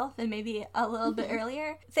itself, and maybe a little bit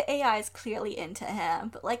earlier. The AI is clearly into him,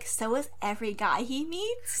 but, like, so is every guy he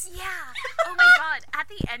meets. Yeah. Oh my god. At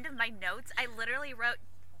the end of my notes, I literally wrote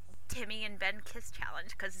Timmy and Ben kiss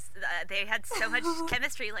challenge because they had so much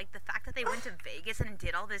chemistry. Like, the fact that they went to Vegas and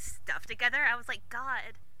did all this stuff together, I was like,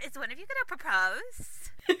 God, is one of you gonna propose?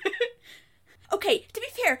 Okay, to be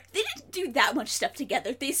fair, they didn't do that much stuff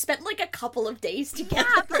together. They spent, like, a couple of days together.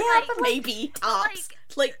 Yeah, but, like, maybe tops.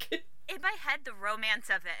 Like, in my head, the romance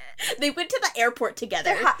of it. they went to the airport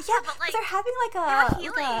together. But, like, they're having, like,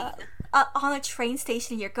 healing. On a train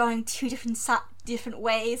station, you're going two different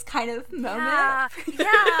ways kind of moment.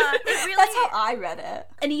 Yeah, it really... That's how I read it.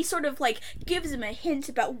 And he sort of, like, gives him a hint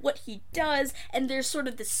about what he does, and there's sort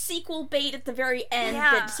of the sequel bait at the very end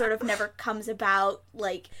that sort of never comes about,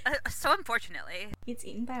 like... so unfortunately. He's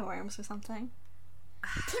eaten by worms or something.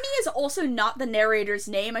 Timmy is also not the narrator's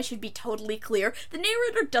name, I should be totally clear. The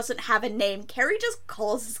narrator doesn't have a name. Carrie just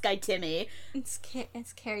calls this guy Timmy. It's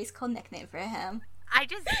Carrie's cool nickname for him.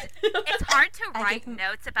 It's hard to write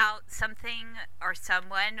notes about something or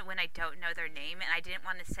someone when I don't know their name, and I didn't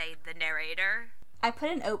want to say the narrator. I put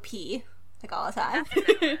an OP, like, all the time. That's a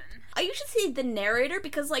good one. I usually say the narrator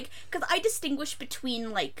because I distinguish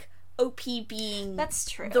between, like, OP being That's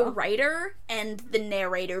true. the writer and the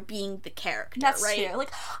narrator being the character, That's right? true.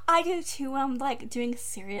 Like, I do too when I'm, like, doing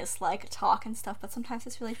serious, like, talk and stuff, but sometimes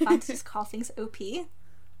it's really fun to just call things OP.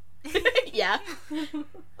 Yeah.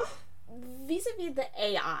 vis-a-vis the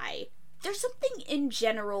AI, there's something in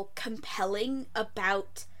general compelling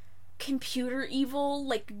about computer evil,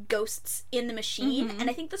 like ghosts in the machine, and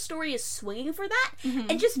I think the story is swinging for that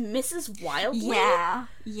and just misses wildly.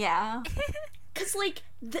 Yeah. Because, like,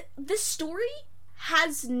 this story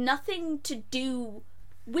has nothing to do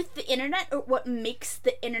with the internet or what makes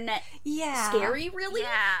the internet scary, really.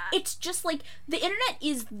 Yeah. It's just, like, the internet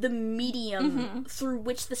is the medium through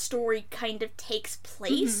which the story kind of takes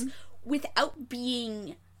place without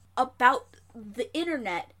being about the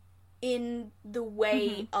internet in the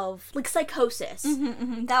way of, like, Psychosis.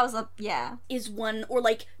 That was is one, or,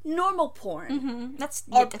 like, normal porn. That's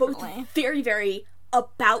are definitely both very, very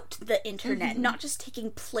about the internet, not just taking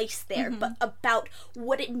place there, but about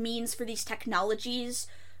what it means for these technologies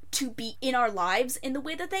to be in our lives in the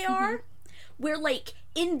way that they are. Where, like,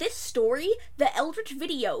 in this story, the Eldritch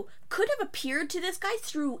video could have appeared to this guy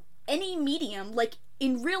through any medium, like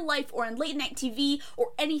in real life or on late night TV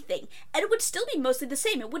or anything, and it would still be mostly the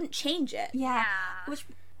same. It wouldn't change it. Yeah. Which,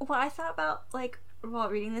 what I thought about, like, while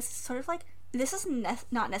reading this is sort of like, this is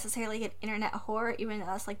not necessarily an internet horror, even though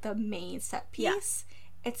that's, like, the main set piece.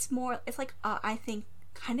 It's more, it's like, I think,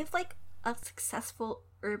 kind of like a successful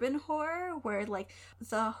urban horror, where, like,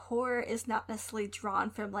 the horror is not necessarily drawn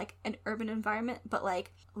from, like, an urban environment, but,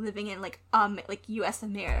 like, living in, like U.S.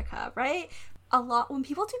 America, right? A lot, when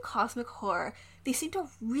people do cosmic horror, they seem to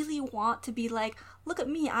really want to be like, look at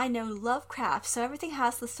me, I know Lovecraft, so everything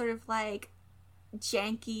has this sort of, like,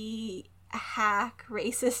 janky, hack,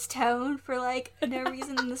 racist tone for, like, no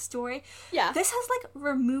reason in the story. Yeah. This has, like,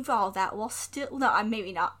 removed all of that while still, no,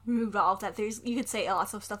 maybe not removed all of that. There's, you could say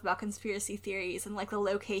lots of stuff about conspiracy theories and, like, the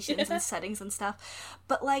locations and settings and stuff,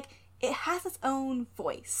 but, like, it has its own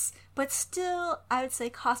voice, but still, I would say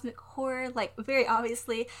cosmic horror, like, very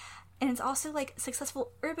obviously, and it's also, like,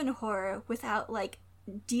 successful urban horror without, like,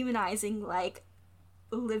 demonizing, like,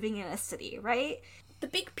 living in a city, right? The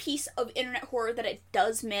big piece of internet horror that it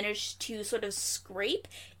does manage to sort of scrape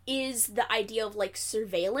is the idea of, like,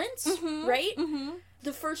 surveillance, right?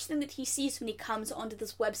 The first thing that he sees when he comes onto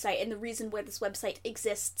this website, and the reason why this website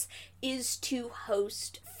exists, is to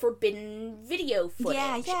host forbidden video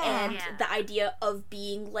footage. And the idea of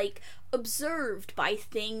being, like, observed by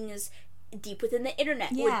things deep within the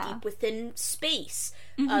internet or deep within space.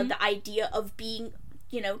 The idea of being,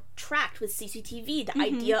 you know, tracked with CCTV. The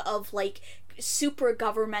idea of, like, super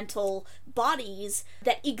governmental bodies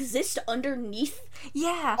that exist underneath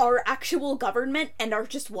our actual government and are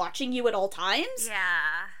just watching you at all times.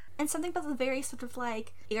 Yeah. And something about the very sort of,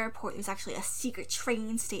 like, airport, there's actually a secret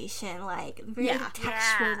train station, like, very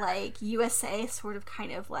textual, like, USA sort of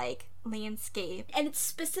kind of, like, landscape. And it's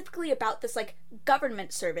specifically about this, like,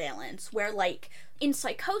 government surveillance, where, like, in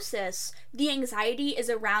Psychosis, the anxiety is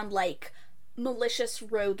around, like, malicious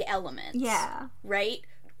rogue elements. Yeah. Right?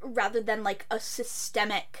 Rather than, like, a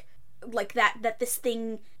systemic, like, that this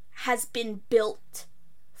thing has been built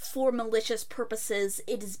for malicious purposes,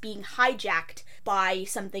 it is being hijacked by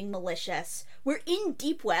something malicious. Where in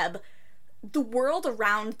Deep Web, the world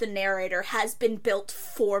around the narrator has been built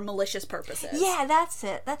for malicious purposes. Yeah, that's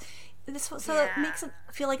it. It makes it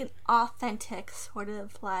feel like an authentic sort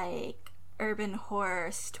of, like, urban horror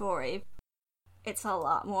story. It's a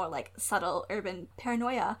lot more, like, subtle urban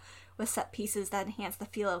paranoia with set pieces that enhance the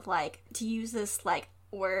feel of, like, to use this, like,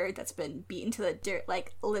 word that's been beaten to the dirt,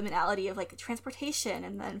 like, liminality of, like, transportation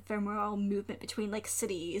and then ephemeral movement between, like,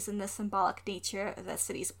 cities and the symbolic nature that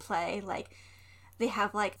cities play. Like, they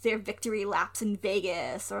have, like, their victory laps in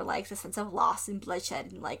Vegas, or, like, the sense of loss and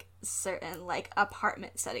bloodshed in, like, certain, like,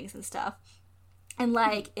 apartment settings and stuff. And,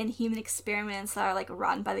 like, in human experiments that are, like,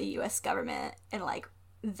 run by the U.S. government, and, like,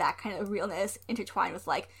 that kind of realness intertwined with,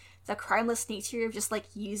 like, the crimeless nature of just, like,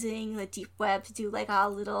 using the deep web to do, like, a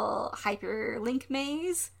little hyperlink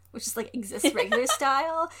maze, which is, like, exists regular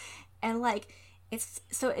style. And, like, it's,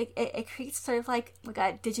 so it creates sort of, like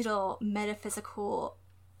a digital metaphysical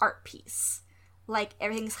art piece. Like,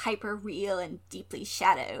 everything's hyper real and deeply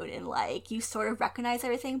shadowed, and, like, you sort of recognize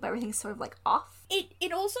everything, but everything's sort of, like, off.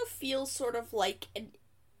 It also feels sort of like an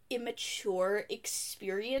immature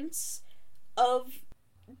experience of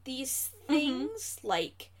these things.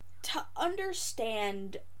 Like, to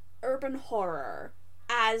understand urban horror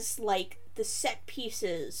as, like, the set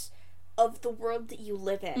pieces of the world that you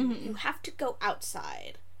live in, you have to go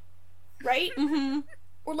outside, right?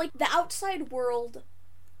 Or, like, the outside world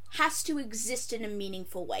has to exist in a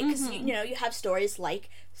meaningful way, because you know, you have stories like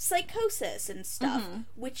Psychosis and stuff,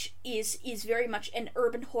 which is very much an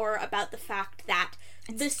urban horror about the fact that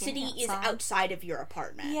the city is outside of your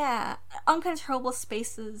apartment. Yeah, uncontrollable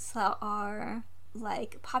spaces that are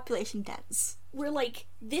like, population dense. Where, like,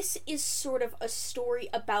 this is sort of a story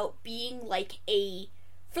about being, like,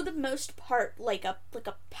 for the most part, like a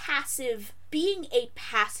passive, being a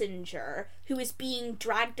passenger who is being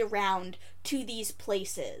dragged around to these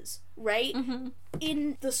places, right? Mm-hmm.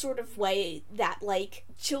 In the sort of way that, like,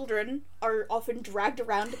 children are often dragged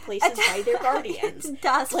around to places by their guardians. It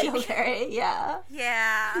does like, feel very, yeah.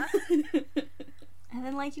 Yeah. And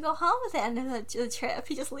then, like, you go home at the end of the trip.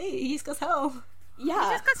 He just leaves. He just goes home.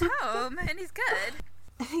 Yeah. He just goes home, and he's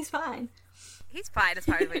good. He's fine. He's fine as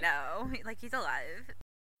far as we know. Like, he's alive.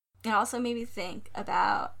 It also made me think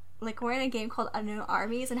about, like, we're in a game called Unknown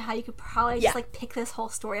Armies, and how you could probably just, like, pick this whole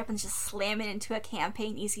story up and just slam it into a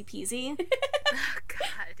campaign easy peasy. Oh,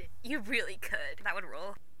 God. You really could. That would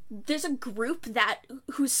rule. There's a group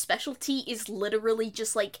whose specialty is literally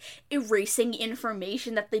just, like, erasing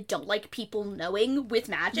information that they don't like people knowing with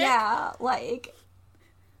magic. Yeah, like,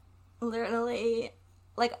 literally,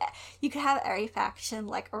 like, you could have every faction,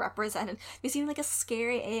 like, represented. There's even, like, a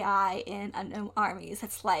scary AI in Unknown Armies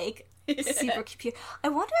that's, like, super computer. I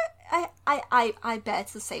wonder, I bet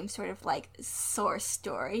it's the same sort of, like, source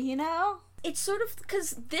story, you know? It's sort of, because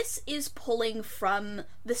this is pulling from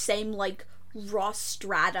the same, like, raw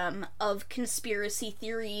stratum of conspiracy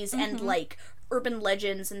theories and, like, urban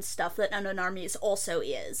legends and stuff that Unknown Armies also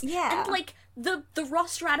is. Yeah. And, like, the raw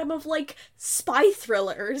stratum of, like, spy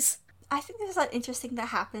thrillers. I think there's something interesting that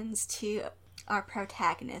happens to our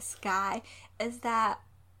protagonist guy, is that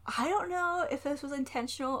I don't know if this was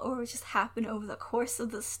intentional or it just happened over the course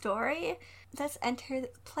of the story. Let's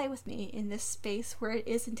play with me in this space where it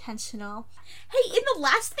is intentional. Hey, in the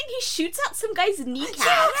last thing, he shoots out some guy's kneecaps.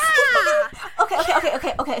 Yeah!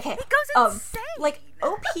 Okay. He goes insane! Like,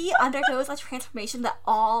 OP undergoes a transformation that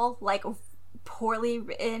all, like, poorly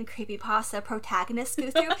written creepypasta protagonists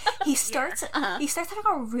go through. He starts having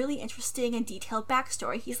a really interesting and detailed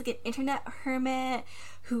backstory. He's like an internet hermit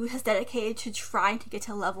who has dedicated to trying to get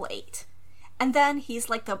to level 8. And then he's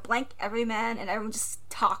like the blank everyman, and everyone just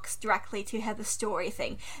talks directly to him, the story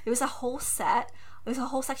thing. There's a whole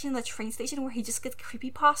section in the train station where he just gets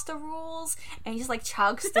creepypasta rules, and he just, like,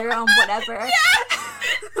 chugs through on whatever.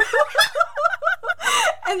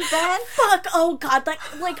 And then... Fuck, oh god,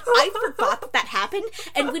 I forgot that happened,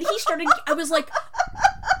 and when he started, I was like,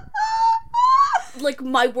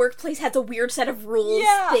 my workplace has a weird set of rules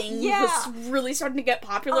thing was really starting to get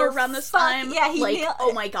popular around this time. Yeah, he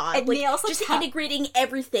oh my god. Just integrating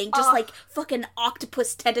everything, just fucking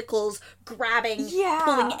octopus tentacles grabbing,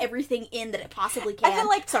 pulling everything in that it possibly can. And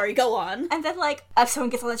then, sorry, go on. And then, if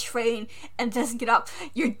someone gets on the train and doesn't get up,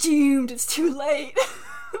 you're doomed, it's too late.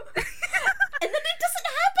 And then it doesn't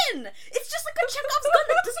happen! It's just like a Chekhov's gun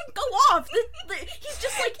that doesn't go off! He's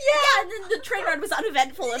just like, and then the train ride was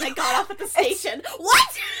uneventful and I got off at the station.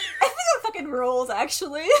 What?! I think it fucking rules,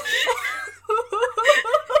 actually.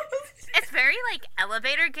 It's very, like,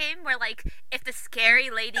 elevator game where, like, if the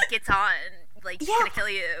scary lady gets on, like, she's gonna kill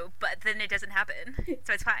you, but then it doesn't happen.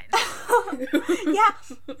 So it's fine.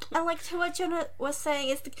 And, like, to what Jonah was saying,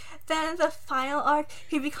 is then the final arc,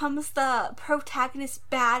 he becomes the protagonist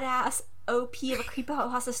badass OP of a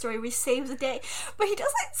creepypasta story where he saves the day, but he does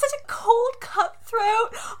it in such a cold,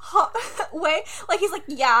 cutthroat way. Like, he's like,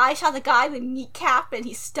 yeah, I shot the guy in the kneecap and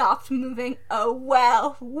he stopped moving. Oh,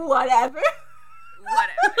 well, whatever. Who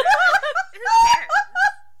cares?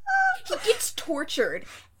 He gets tortured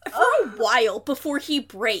for a while before he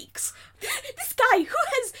breaks. This guy, who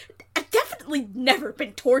has definitely never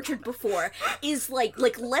been tortured before, is like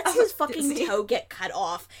lets his fucking toe get cut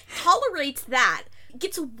off, tolerates that,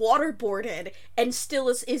 gets waterboarded, and still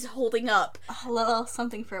is holding up. A little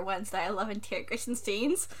something for Wednesday. I love interrogation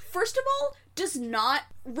scenes. First of all, does not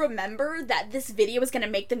remember that this video is going to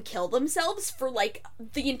make them kill themselves for, like,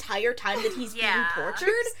 the entire time that he's being tortured.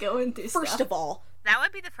 Just going through First stuff. of all. That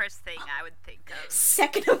would be the first thing I would think of.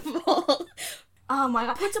 Second of all... Oh my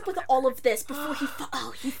god. Puts up with all of this before he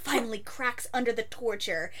finally cracks under the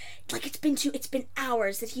torture. Like, it's been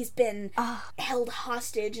hours that he's been held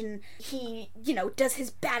hostage, and he, does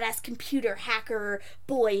his badass computer hacker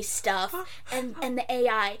boy stuff, and the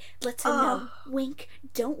AI lets him know, wink,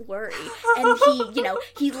 don't worry. And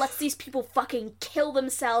he lets these people fucking kill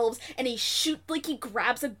themselves, and he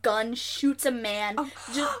grabs a gun, shoots a man,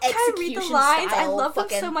 just execution Can I read the lines? style. I love them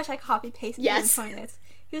so much I copy-pasted them in 20 minutes.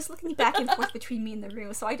 He was looking back and forth between me and the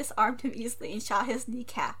room, so I disarmed him easily and shot his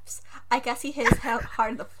kneecaps. I guess he hit his head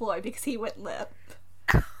hard on the floor because he went limp.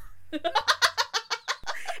 It's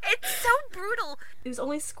so brutal. There was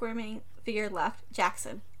only squirming figure left,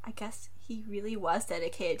 Jackson. I guess he really was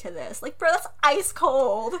dedicated to this. Like, bro, that's ice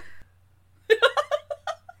cold.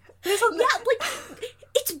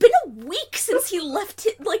 It's It's been a week since he left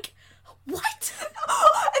it, like, what? And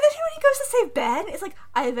then when he goes to save Ben, it's like,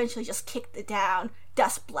 I eventually just kicked it down.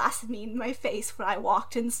 Dust blasted me in my face when I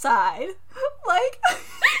walked inside. Like,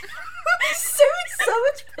 so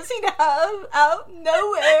much pussy to have out of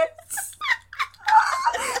nowhere.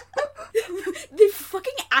 They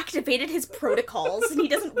fucking activated his protocols and he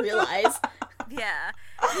doesn't realize. Yeah.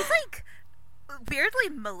 He's like weirdly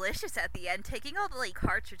malicious at the end, taking all the like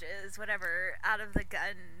cartridges, whatever, out of the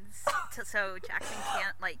guns so Jackson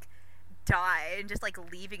can't like die, and just like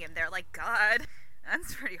leaving him there. Like, God,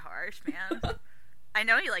 that's pretty harsh, man. I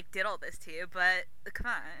know he like did all this to you, but come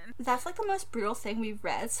on. That's like the most brutal thing we've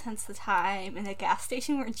read since the time in a gas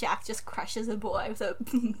station where Jack just crushes a boy with a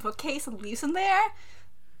bookcase and leaves him there.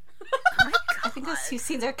 Oh my God. I think those two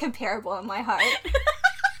scenes are comparable in my heart.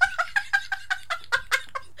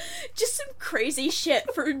 Just some crazy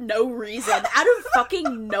shit for no reason. Out of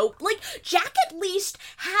fucking no... Like, Jack at least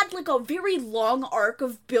had, like, a very long arc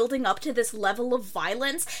of building up to this level of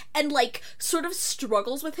violence and, like, sort of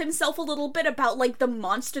struggles with himself a little bit about, like, the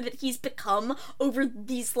monster that he's become over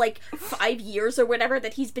these, like, 5 years or whatever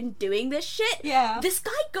that he's been doing this shit. Yeah. This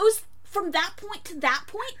guy goes from that point to that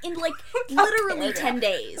point in, like, literally 10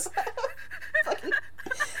 days.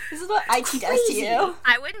 This is what IT does to you.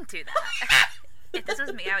 I wouldn't do that. If this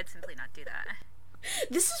was me, I would simply not do that.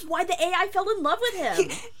 This is why the AI fell in love with him.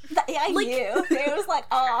 The AI knew. It was like,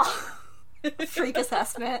 oh, freak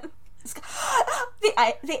assessment.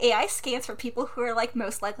 The AI scans for people who are like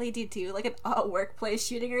most likely to do like a workplace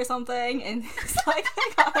shooting or something, and it's like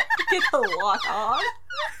they gotta get the lock on.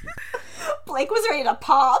 Blake was ready to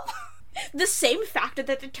pop. The same factor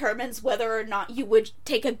that determines whether or not you would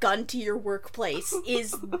take a gun to your workplace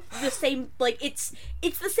is the same, like, it's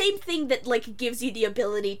the same thing that, like, gives you the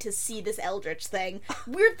ability to see this eldritch thing.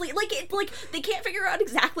 Weirdly, they can't figure out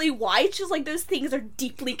exactly why, it's just, like, those things are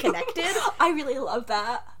deeply connected. I really love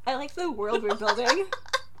that. I like the world we're building.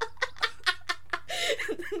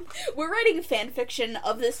 We're writing fanfiction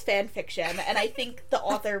of this fanfiction, and I think the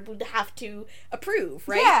author would have to approve,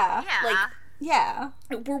 right? Yeah. Yeah. Like, yeah.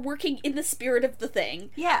 we're working in the spirit of the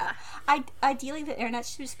thing. Yeah. Ideally, the internet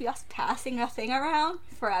should just be us passing a thing around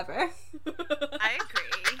forever. I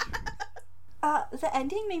agree. The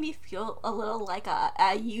ending made me feel a little like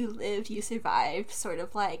a you lived, you survived, sort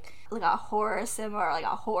of like a horror sim or like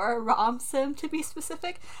a horror rom sim, to be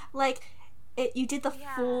specific. Like, you did the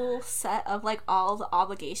full set of like all the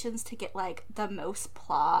obligations to get like the most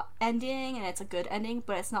plot ending, and it's a good ending,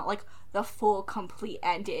 but it's not like the full complete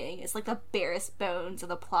ending. It's like the barest bones of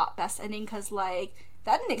the plot best ending, because like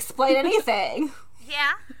that didn't explain anything.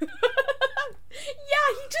 Yeah. Yeah,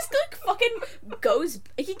 he just like fucking goes.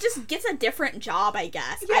 He just gets a different job, I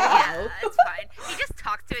guess. Yeah. I don't know. It's fine. He just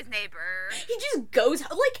talks to his neighbor. He just goes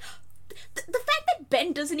like the fact that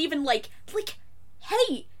Ben doesn't even like,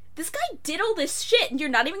 hey, this guy did all this shit, and you're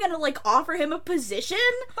not even gonna like offer him a position?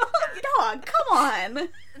 Dog, come on.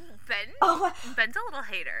 Ben's a little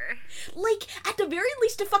hater. Like, at the very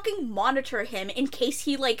least, to fucking monitor him in case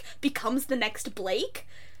he like becomes the next Blake.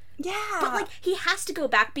 Yeah. But, like, he has to go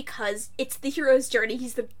back because it's the hero's journey.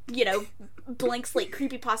 He's the, blank slate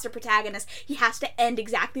creepypasta protagonist. He has to end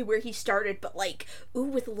exactly where he started, but, like,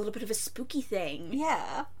 with a little bit of a spooky thing.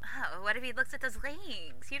 Yeah. Oh, what if he looks at those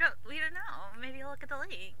links? We don't know. Maybe he'll look at the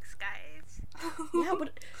links, guys. Yeah,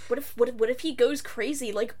 what if he goes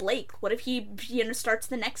crazy like Blake? What if he, starts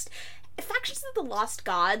the next... Factions of the Lost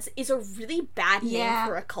Gods is a really bad name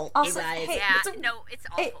for a cult, also, you guys. Hey, it's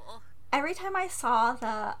awful. Every time I saw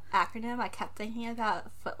the acronym, I kept thinking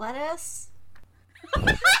about foot lettuce.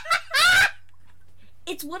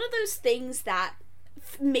 It's one of those things that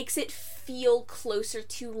makes it feel closer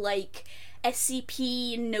to, like,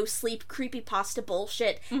 SCP, no-sleep, creepypasta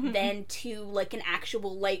bullshit than to, like, an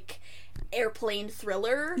actual, like, airplane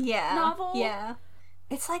thriller novel. Yeah.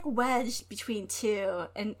 It's, like, wedged between two,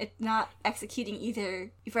 and it's not executing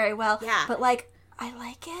either very well. Yeah. But, like, I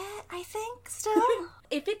like it, I think, still.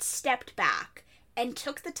 If it stepped back and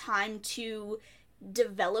took the time to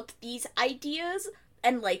develop these ideas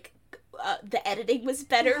and, like, the editing was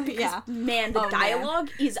better because, man, the dialogue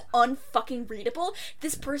is unfucking readable.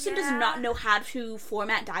 This person does not know how to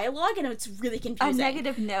format dialogue, and it's really confusing. A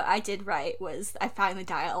negative note I did write was I find the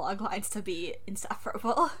dialogue lines to be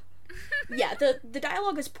insufferable. Yeah, the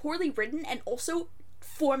dialogue is poorly written and also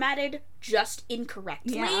formatted just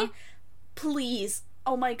incorrectly. Yeah. Please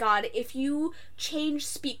oh my god, if you change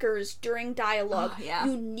speakers during dialogue,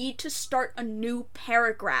 you need to start a new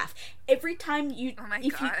paragraph. Every time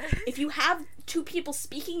if you have two people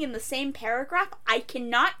speaking in the same paragraph, I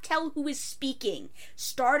cannot tell who is speaking.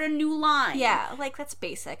 Start a new line. Yeah, like, that's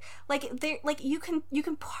basic. Like, you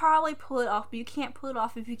can probably pull it off, but you can't pull it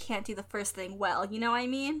off if you can't do the first thing well, you know what I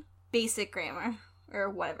mean? Basic grammar, or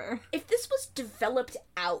whatever. If this was developed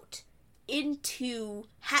out into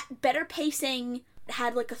better pacing,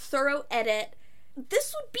 had like a thorough edit,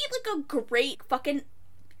 this would be like a great fucking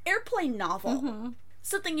airplane novel. Mm-hmm.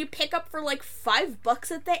 Something you pick up for like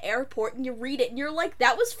 $5 at the airport and you read it and you're like,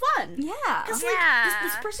 that was fun. Yeah. Because like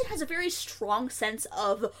this person has a very strong sense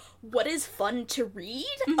of what is fun to read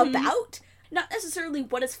about, not necessarily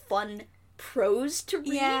what is fun prose to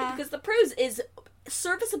read, because the prose is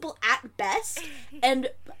serviceable at best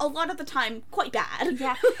and a lot of the time quite bad.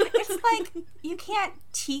 Yeah. It's like you can't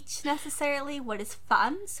teach necessarily what is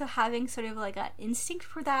fun, so having sort of like an instinct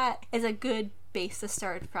for that is a good base to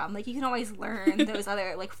start from. Like, you can always learn those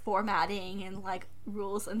other like formatting and like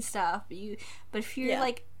rules and stuff, but if you're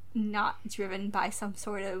like not driven by some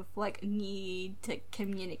sort of like need to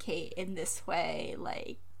communicate in this way,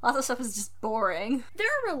 like, lots of stuff is just boring. There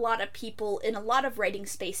are a lot of people in a lot of writing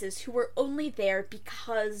spaces who are only there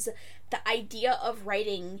because the idea of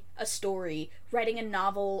writing a story, writing a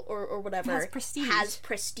novel or whatever, has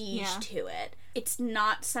prestige to it. It's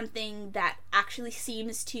not something that actually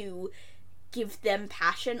seems to give them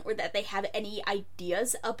passion or that they have any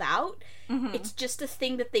ideas about. Mm-hmm. It's just a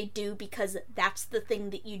thing that they do because that's the thing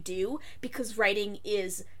that you do, because writing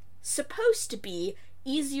is supposed to be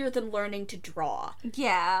easier than learning to draw.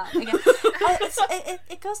 Yeah.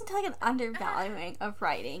 It goes into like an undervaluing of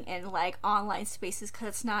writing in like online spaces because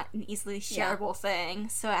it's not an easily shareable thing,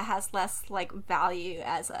 so it has less like value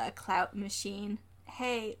as a clout machine.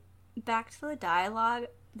 Hey, back to the dialogue.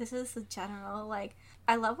 This is the general, like,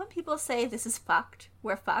 I love when people say this is fucked,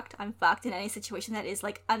 we're fucked, I'm fucked in any situation that is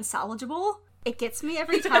like unsalvageable. It gets me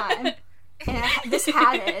every time. And this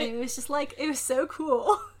had it, and it was just like, it was so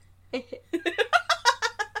cool. I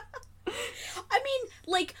mean,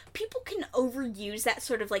 like, people can overuse that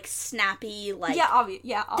sort of, like, snappy, like...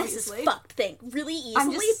 obviously. This is fucked thing really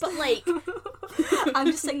easily, but, like... I'm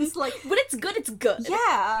just saying this, like... When it's good, it's good.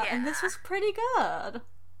 Yeah, and this was pretty good.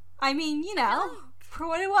 I mean, you know, for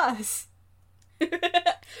what it was.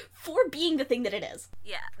 For being the thing that it is.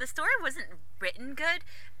 Yeah, the story wasn't written good,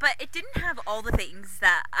 but it didn't have all the things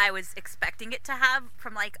that I was expecting it to have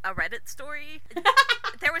from, like, a Reddit story.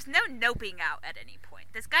 There was no noping out at any point.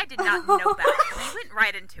 This guy did not nope out. He went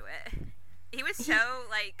right into it. He was so,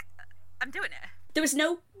 like, I'm doing it. There was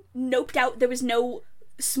no noped out. There was no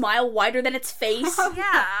smile wider than its face.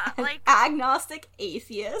 Yeah, like... agnostic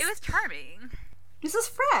atheist. It was charming. This is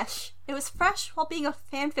fresh. It was fresh while being a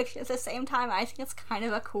fanfiction at the same time. I think it's kind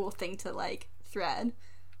of a cool thing to, like, thread.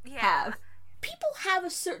 Yeah. Have. People have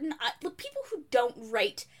a certain... people who don't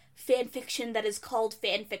write fanfiction that is called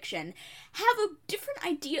fanfiction have a different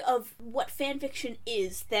idea of what fanfiction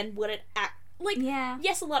is than what it...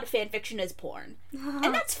 yes, a lot of fanfiction is porn.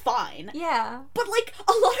 And that's fine. Yeah. But, like,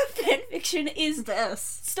 a lot of fanfiction is...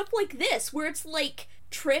 this. Stuff like this, where it's, like...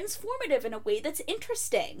 transformative in a way that's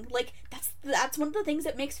interesting. Like, that's one of the things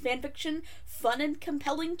that makes fanfiction fun and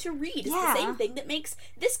compelling to read. It's the same thing that makes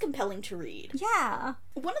this compelling to read. Yeah.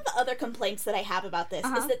 One of the other complaints that I have about this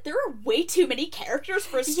is that there are way too many characters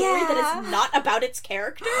for a story that is not about its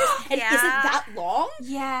characters and isn't that long.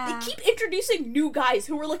 Yeah. They keep introducing new guys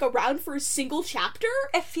who were, like, around for a single chapter.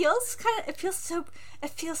 It feels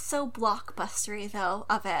so blockbustery, though,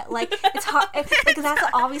 of it. Like, it's hard, like, that's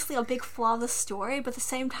obviously a big flaw of the story, but at the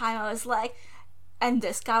same time, I was like, and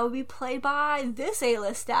this guy would be played by this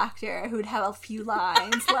A-list actor who'd have a few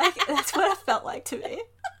lines. Like, that's what it felt like to me.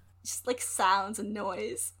 Just, like, sounds and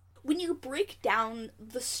noise. When you break down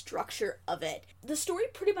the structure of it, the story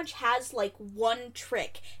pretty much has, like, one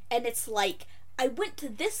trick, and it's like, I went to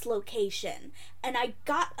this location, and I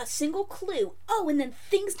got a single clue. Oh, and then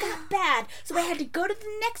things got bad, so I had to go to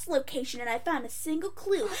the next location, and I found a single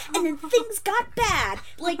clue, and then things got bad.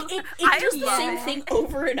 Like, it does the same thing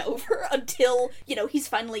over and over until, you know, he's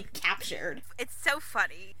finally captured. It's so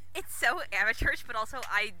funny. It's so amateurish, but also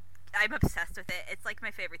I'm obsessed with it. It's like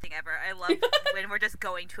my favorite thing ever. I love when we're just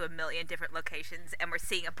going to a million different locations and we're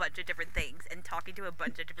seeing a bunch of different things and talking to a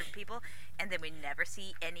bunch of different people, and then we never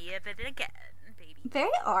see any of it again, baby. Very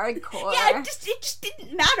hardcore. Yeah, it just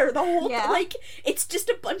didn't matter the whole like, it's just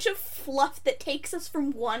a bunch of fluff that takes us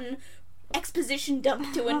from one exposition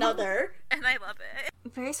dump to another. And I love it.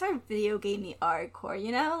 Very sort of video gamey hardcore,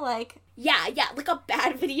 you know? Like... Yeah, like a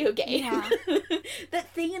bad video game. Yeah.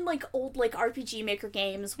 That thing in, like, old, like, RPG Maker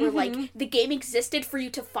games where, like, the game existed for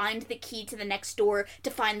you to find the key to the next door,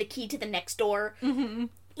 to find the key to the next door. Mm-hmm.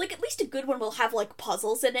 Like, at least a good one will have, like,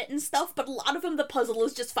 puzzles in it and stuff, but a lot of them, the puzzle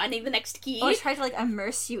is just finding the next key. Or try to, like,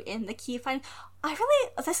 immerse you in the key find.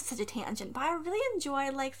 This is such a tangent, but I really enjoy,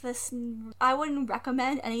 like, this, I wouldn't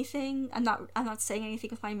recommend anything, I'm not saying anything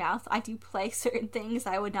with my mouth. I do play certain things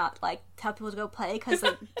I would not, like, tell people to go play, because,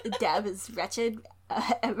 like, Deb is a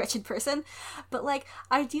wretched person, but, like,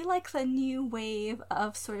 I do like the new wave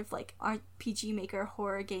of sort of, like, RPG Maker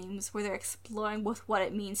horror games where they're exploring with what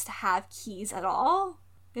it means to have keys at all.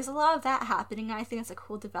 There's a lot of that happening, and I think it's a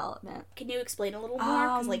cool development. Can you explain a little more?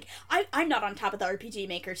 Because, like, I'm not on top of the RPG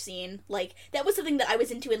Maker scene. Like, that was something that I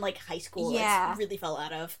was into in, like, high school. Yeah. I really fell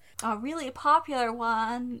out of. A really popular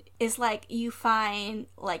one is, like, you find,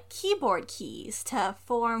 like, keyboard keys to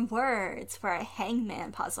form words for a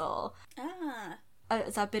hangman puzzle. Ah.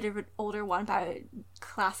 It's a bit of an older one, but I would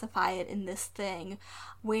classify it in this thing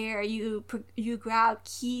where you grab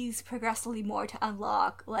keys progressively more to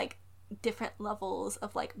unlock, like, different levels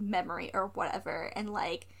of, like, memory or whatever, and,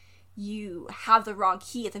 like, you have the wrong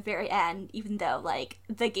key at the very end, even though, like,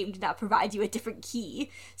 the game did not provide you a different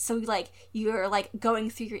key. So, like, you're, like, going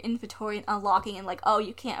through your inventory and unlocking and, like, oh,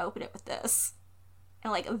 you can't open it with this.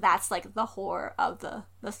 And, like, that's, like, the horror of the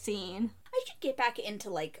scene. I should get back into,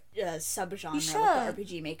 like, a subgenre, You should. like the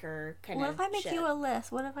RPG Maker kind of What if I make shit. you a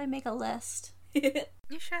list? What if I make a list? You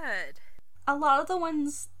should. A lot of the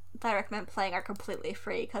ones that I recommend playing are completely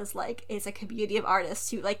free, because, like, it's a community of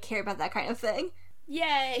artists who, like, care about that kind of thing.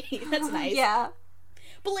 Yay! That's nice. Yeah.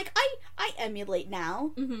 But, like, I emulate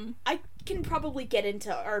now. Mm-hmm. I can probably get into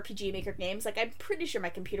RPG Maker games. Like, I'm pretty sure my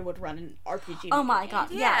computer would run an RPG Maker Oh my game.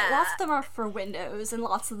 god, yeah. Lots of them are for Windows, and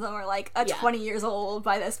lots of them are, like, 20 years old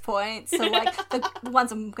by this point. So, like, the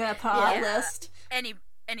ones I'm gonna put on a list.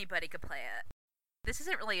 Anybody could play it. This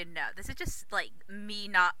isn't really a no. This is just, like, me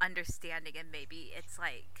not understanding, and maybe it's,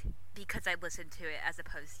 like, because I listened to it as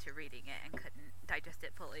opposed to reading it and couldn't digest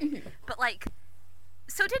it fully. Mm-hmm. But, like,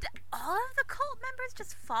 so did all of the cult members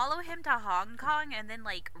just follow him to Hong Kong and then,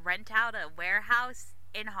 like, rent out a warehouse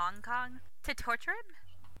in Hong Kong to torture him?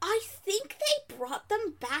 I think they brought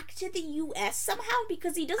them back to the U.S. somehow,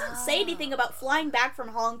 because he doesn't say anything about flying back from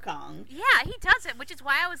Hong Kong. Yeah, he doesn't, which is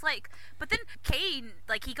why I was like, but then Kane,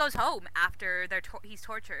 like, he goes home after he's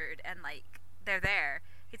tortured, and, like, they're there.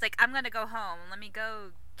 He's like, I'm gonna go home, let me go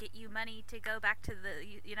get you money to go back to the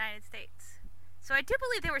United States. So I do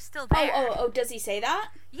believe they were still there. Oh, does he say that?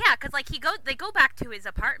 Yeah, because, like, they go back to his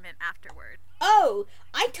apartment afterward. Oh,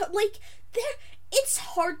 it's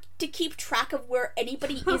hard to keep track of where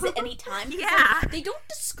anybody is at any time. Yeah. Like, they don't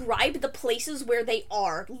describe the places where they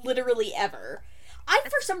are, literally ever.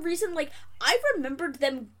 For some reason, like, I remembered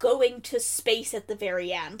them going to space at the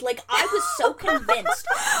very end. Like, I was so convinced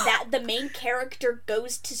that the main character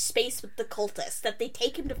goes to space with the cultists, that they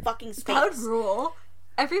take him to fucking space. That would rule.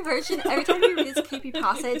 Every time you read this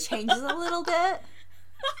creepypasta, it changes a little bit.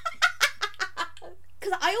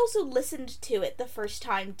 Because I also listened to it the first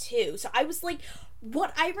time, too. So I was like,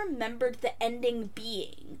 what I remembered the ending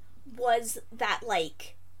being was that,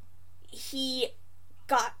 like, he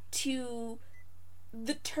got to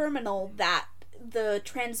the terminal that the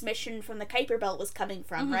transmission from the Kuiper Belt was coming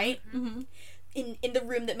from, right? Mm-hmm. In the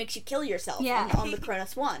room that makes you kill yourself on the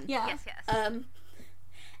Cronus 1. Yeah. Yes.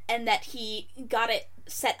 And that he got it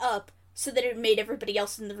set up so that it made everybody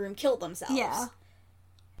else in the room kill themselves. Yeah.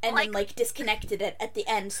 And then, like, disconnected it at the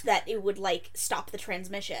end so that it would, like, stop the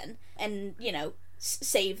transmission and, you know,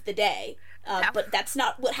 save the day. But that's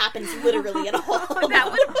not what happens literally at all.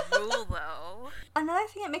 That would rule, though. Another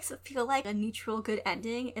thing that makes it feel like a neutral good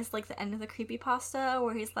ending is, like, the end of the creepypasta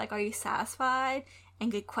where he's like, are you satisfied?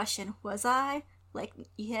 And good question, was I? Like,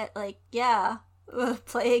 you hit, like, yeah,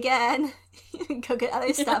 play again. Go get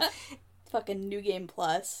other stuff. Fucking New Game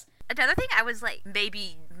Plus. Another thing I was, like,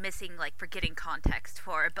 maybe missing, like, forgetting context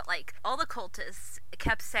for, but, like, all the cultists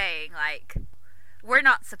kept saying, like, we're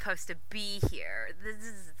not supposed to be here.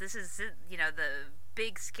 This is, you know, the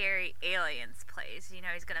big scary aliens place. You know,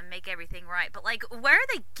 he's gonna make everything right. But, like, where are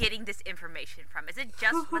they getting this information from? Was it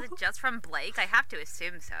just from Blake? I have to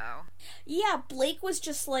assume so. Yeah, Blake was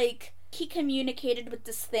just, like, he communicated with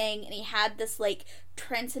this thing, and he had this, like,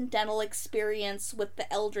 transcendental experience with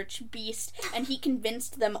the Eldritch Beast, and he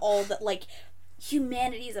convinced them all that, like,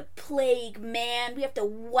 humanity's a plague, man. We have to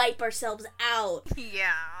wipe ourselves out.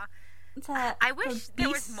 Yeah. I wish there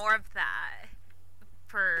was more of that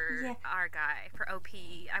for our guy, for OP.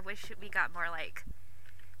 I wish we got more, like,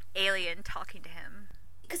 alien talking to him.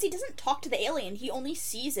 Because he doesn't talk to the alien, he only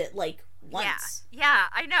sees it, like, once. Yeah,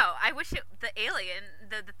 I know. I wish the alien,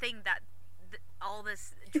 the thing that all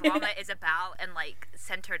this drama is about and, like,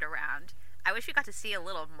 centered around, I wish we got to see a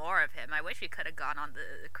little more of him. I wish we could have gone on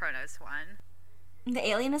the Kronos one. The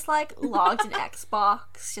alien is, like, logged in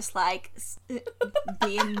Xbox, just, like,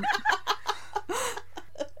 being...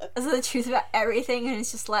 the truth about everything, and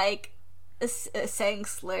it's just, like, saying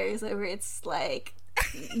slurs over its, like,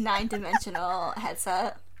 9-dimensional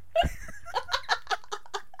headset.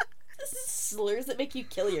 This is slurs that make you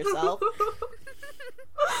kill yourself.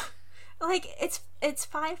 Like, it's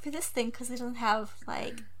fine for this thing, because it doesn't have,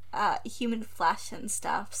 like... human flesh and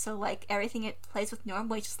stuff, so like everything it plays with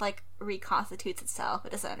normally just like reconstitutes itself.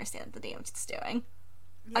 It doesn't understand the damage it's doing.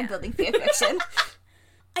 Yeah. I'm building fanfiction.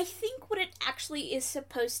 I think what it actually is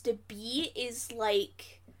supposed to be is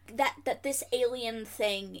like that this alien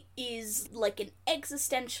thing is like an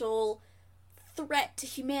existential threat to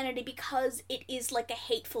humanity because it is like a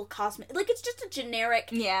hateful cosmic, like it's just a generic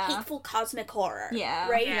hateful cosmic horror. Yeah.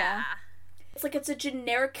 Right? Yeah. It's like it's a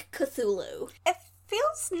generic Cthulhu. It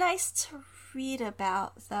feels nice to read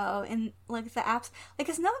about, though, in, like, the apps. Like,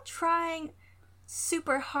 it's not trying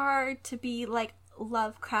super hard to be, like,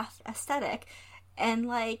 Lovecraft aesthetic, and,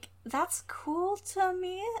 like, that's cool to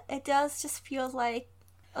me. It does just feel like,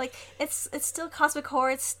 it's still cosmic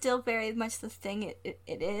horror, it's still very much the thing it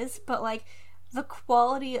is, but, like, the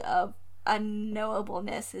quality of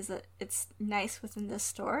unknowableness it's nice within the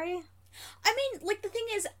story. I mean, like, the thing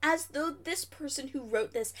is, as though this person who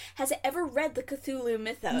wrote this has ever read the Cthulhu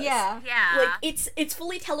mythos. Yeah. Like, it's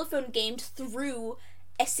fully telephone gamed through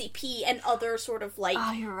SCP and other sort of, like...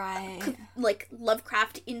 Oh, you're right. Like,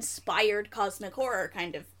 Lovecraft-inspired cosmic horror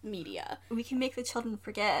kind of media. We can make the children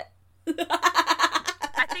forget.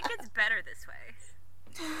 I think it's better this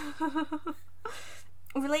way.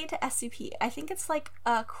 Related to SCP, I think it's, like,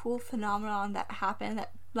 a cool phenomenon that happened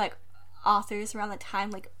that, like, authors around the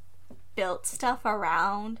time, like, built stuff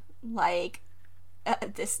around, like,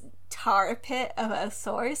 this tar pit of a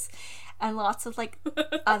source, and lots of, like,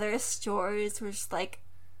 other stories were just, like,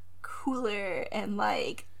 cooler and,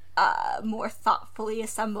 like, more thoughtfully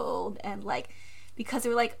assembled, and, like, because they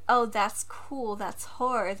were like, oh, that's cool, that's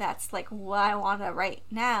horror, that's, like, what I want to write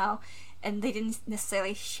now, and they didn't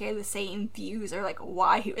necessarily share the same views or, like,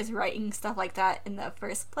 why he was writing stuff like that in the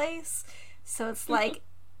first place, so it's, like,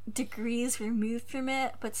 degrees removed from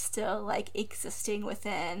it, but still, like, existing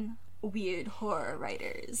within weird horror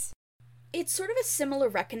writers. It's sort of a similar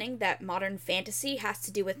reckoning that modern fantasy has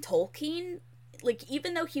to do with Tolkien. Like,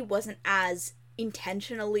 even though he wasn't as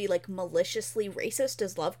intentionally, like, maliciously racist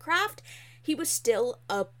as Lovecraft, he was still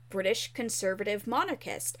a British conservative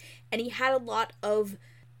monarchist, and he had a lot of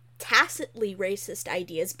tacitly racist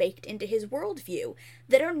ideas baked into his worldview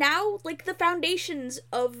that are now, like, the foundations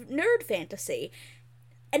of nerd fantasy.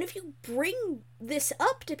 And if you bring this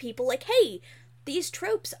up to people, like, hey, these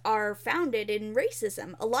tropes are founded in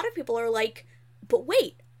racism, a lot of people are like, but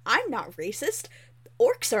wait, I'm not racist.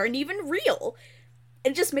 Orcs aren't even real.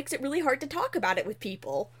 It just makes it really hard to talk about it with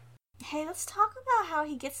people. Hey, let's talk about how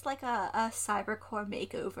he gets, like, a cybercore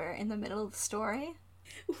makeover in the middle of the story.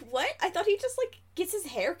 What? I thought he just, like, gets his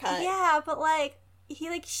hair cut. Yeah, but, like, he,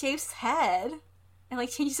 like, shaves his head. And, like,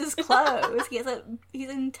 changes his clothes. He's an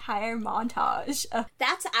entire montage.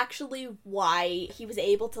 That's actually why he was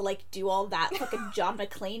able to, like, do all that fucking John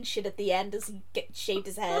McClane shit at the end as he shaved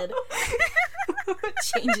his head.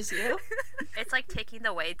 Changes you. It's like taking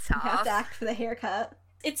the weights off. You have to act for the haircut.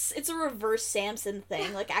 It's a reverse Samson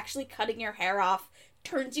thing. Like, actually cutting your hair off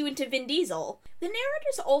turns you into Vin Diesel. The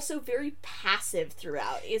narrator's also very passive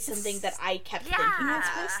throughout, is something that I kept thinking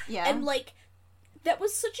about. Yeah. And, like, that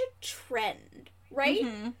was such a trend. Right?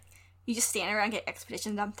 Mm-hmm. You just stand around and get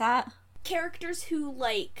expedition dumped at. Characters who,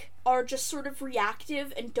 like, are just sort of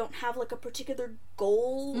reactive and don't have, like, a particular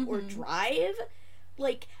goal or drive.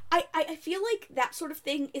 Like, I feel like that sort of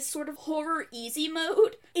thing is sort of horror easy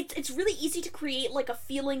mode. It's really easy to create, like, a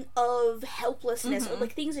feeling of helplessness or,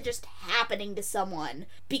 like, things are just happening to someone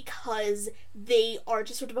because they are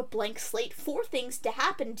just sort of a blank slate for things to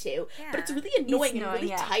happen to. Yeah. But it's really annoying and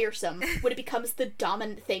really tiresome when it becomes the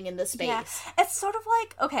dominant thing in the space. Yeah. It's sort of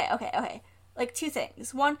like, okay. Like, two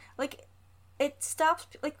things. One, like, it stops,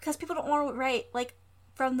 like, because people don't want to write, like,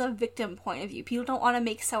 from the victim point of view. People don't want to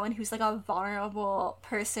make someone who's, like, a vulnerable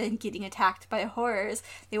person getting attacked by horrors.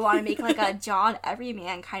 They want to make, like, a John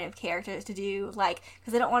Everyman kind of character to do, like,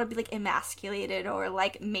 because they don't want to be, like, emasculated or,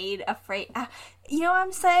 like, made afraid. You know what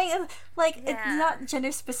I'm saying? Like, it's not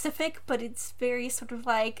gender specific, but it's very sort of,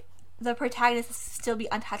 like, the protagonist has to still be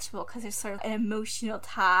untouchable because there's sort of an emotional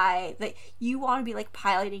tie. Like, you want to be, like,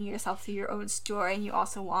 piloting yourself through your own story, and you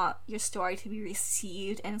also want your story to be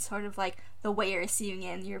received, and sort of, like, the way you're receiving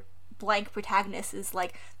it, and your blank protagonist is,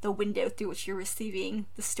 like, the window through which you're receiving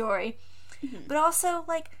the story. Mm-hmm. But also,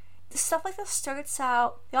 like, stuff like this starts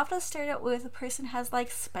out, they often start out with a person has, like,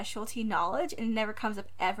 specialty knowledge, and it never comes up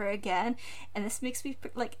ever again, and this makes me,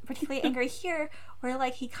 like, particularly angry here, where,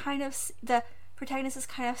 like, the protagonist is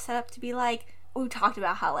kind of set up to be, like, we talked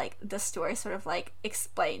about how, like, the story sort of, like,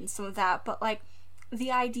 explains some of that, but, like, the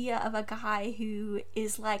idea of a guy who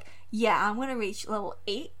is like, yeah, I'm gonna reach level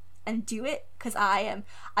 8 and do it because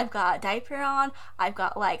I've got a diaper on, I've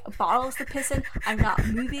got, like, bottles to piss in, I'm not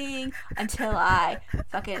moving until I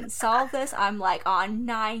fucking solve this, I'm, like, on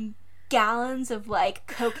 9 gallons of, like,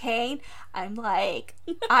 cocaine, I'm, like,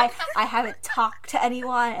 I haven't talked to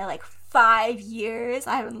anyone in, like, 5 years,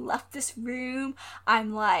 I haven't left this room,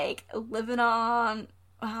 I'm, like, living on,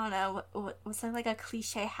 I don't know, what's that, like, a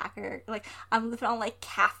cliche hacker, like, I'm living on, like,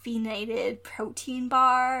 caffeinated protein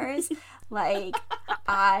bars, like,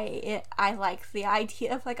 I like the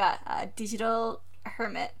idea of, like, a digital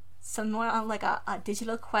hermit, someone on, like, a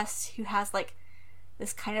digital quest who has, like,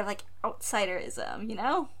 this kind of, like, outsiderism, you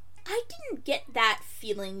know? I didn't get that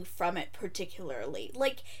feeling from it particularly.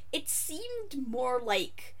 Like, it seemed more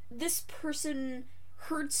like this person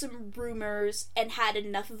heard some rumors and had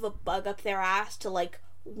enough of a bug up their ass to, like,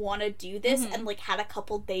 want to do this, and, like, had a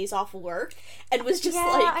couple days off work and was just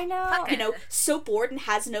I know. You know, so bored and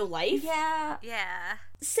has no life. Yeah.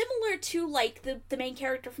 Similar to, like, the main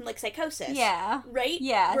character from, like, Psychosis. Yeah. Right?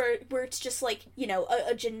 Yeah. Where it's just, like, you know,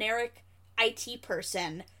 a generic IT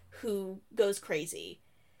person who goes crazy.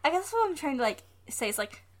 I guess what I'm trying to, like, say is,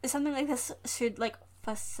 like, something like this should, like,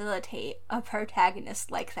 facilitate a protagonist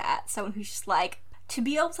like that. Someone who's just, like, to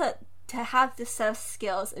be able to have this set of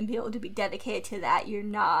skills and be able to be dedicated to that, you're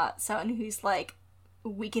not someone who's, like,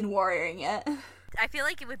 weekend warrioring it. I feel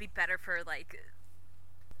like it would be better for, like,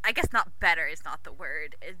 I guess not better is not the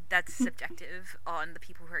word. That's subjective on the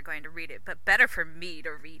people who are going to read it, but better for me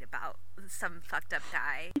to read about some fucked up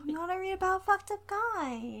guy. You want to read about a fucked up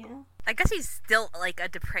guy? I guess he's still, like, a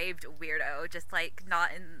depraved weirdo, just, like,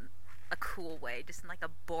 not in a cool way, just in, like, a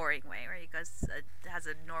boring way, where he has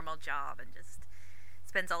a normal job and just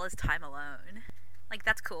spends all his time alone. Like,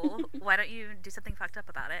 that's cool. Why don't you do something fucked up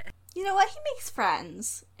about it? You know what? He makes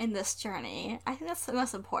friends in this journey. I think that's the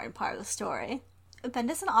most important part of the story. Ben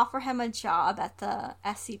doesn't offer him a job at the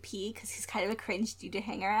SCP because he's kind of a cringe dude to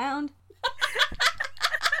hang around.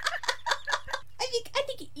 I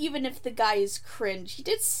think even if the guy is cringe, he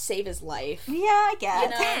did save his life. Yeah, I guess.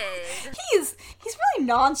 You know? He's really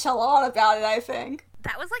nonchalant about it, I think.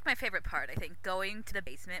 That was, like, my favorite part, I think. Going to the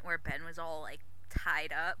basement where Ben was all, like,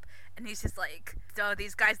 tied up, and he's just like, oh,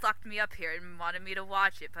 these guys locked me up here and wanted me to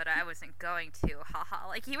watch it, but I wasn't going to, haha.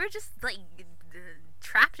 Like, you were just, like,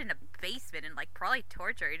 trapped in a basement and, like, probably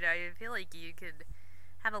tortured. I feel like you could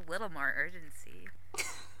have a little more urgency.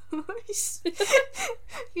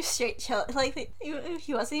 You straight chill. Like,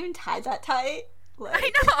 he wasn't even tied that tight. Like...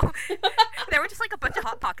 I know! There were just, like, a bunch of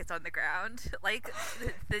Hot Pockets on the ground. Like,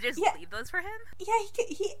 they just leave those for him? Yeah,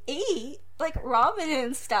 he ate, like, ramen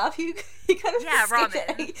and stuff. He could have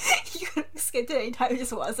ramen. He could have skipped it any time, it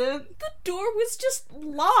just wasn't. The door was just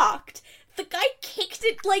locked. The guy kicked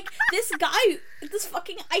it, like, this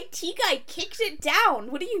fucking IT guy kicked it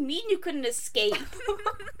down. What do you mean you couldn't escape?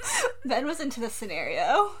 Ben was into this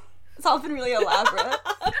scenario. It's all been really elaborate.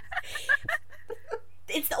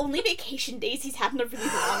 It's the only vacation days he's had in a really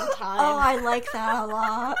long time. Oh, I like that a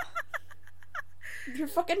lot. You're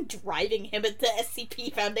fucking driving him at the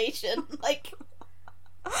SCP Foundation. Like,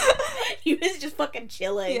 he was just fucking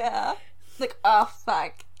chilling. Yeah. Like, oh,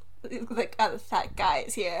 fuck. Like, the fat guy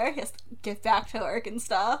is here. He has to get back to work and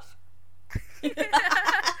stuff.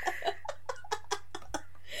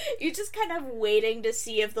 You're just kind of waiting to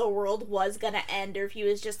see if the world was gonna end or if he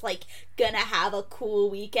was just, like, gonna have a cool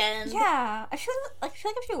weekend. Yeah. I feel like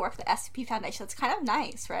if you work for the SCP Foundation, that's kind of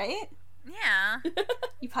nice, right? Yeah.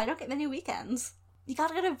 You probably don't get many weekends. You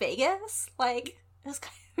gotta go to Vegas? Like, it was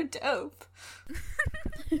kind of dope.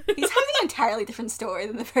 He's having an entirely different story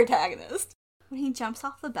than the protagonist. When he jumps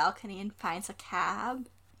off the balcony and finds a cab.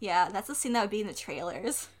 Yeah, that's a scene that would be in the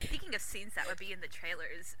trailers. Speaking of scenes that would be in the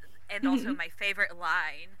trailers, and also my favorite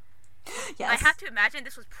line. Yes. I have to imagine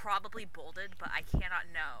this was probably bolded, but I cannot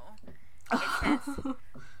know. It says,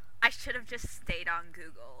 I should have just stayed on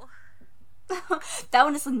Google. That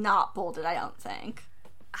one is not bolded, I don't think.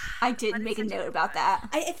 I did make a note about that.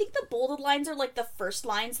 I think the bolded lines are, like, the first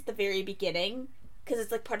lines at the very beginning, because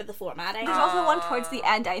it's, like, part of the formatting. There's also one towards the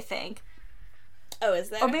end, I think. Oh, is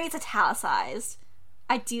there? Or maybe it's italicized.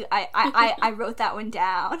 I wrote that one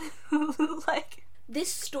down. Like,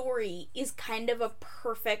 this story is kind of a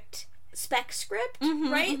perfect spec script,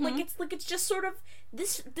 Mm-hmm, right? mm-hmm. It's just sort of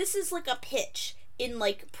this is like a pitch in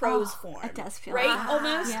like prose form. It does feel right, like that.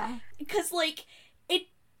 almost. Yeah. Because like it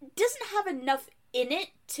doesn't have enough in it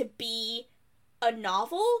to be a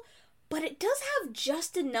novel, but it does have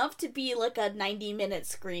just enough to be like a 90-minute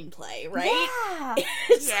screenplay, right? Yeah.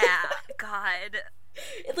 Yeah, God.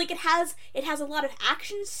 Like it has a lot of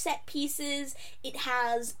action set pieces. It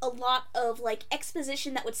has a lot of like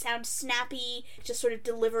exposition that would sound snappy, just sort of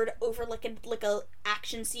delivered over like a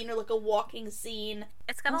action scene or like a walking scene.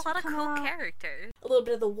 It's got a lot of cool characters. A little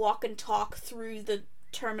bit of the walk and talk through the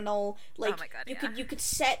terminal. Like, oh my God, you could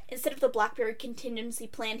set, instead of the BlackBerry contingency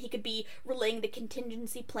plan, he could be relaying the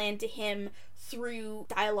contingency plan to him through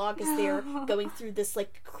dialogue as they're going through this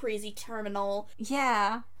like crazy terminal.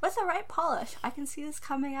 Yeah. With the right polish, I can see this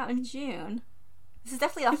coming out in June. This is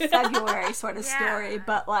definitely a February sort of story,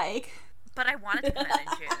 but like... But I wanted to come out in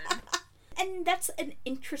June. And that's an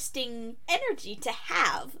interesting energy to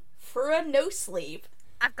have for a no sleep.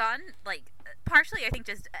 I've gone, like, partially I think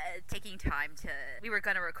just taking time to... We were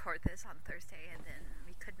going to record this on Thursday and then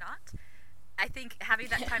we could not. I think having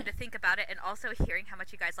that time to think about it and also hearing how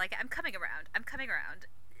much you guys like it, I'm coming around.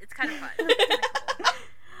 It's kind of fun. It's kind of cool.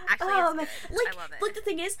 Actually, I love it. Like, the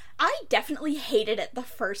thing is, I definitely hated it the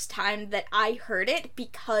first time that I heard it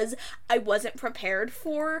because I wasn't prepared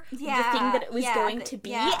for the thing that it was going to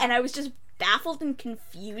be, and I was just baffled and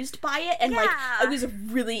confused by it, and like I'm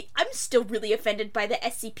still really offended by the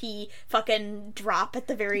SCP fucking drop at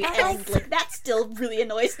the very end. Like that still really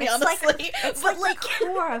annoys me, honestly. It's like the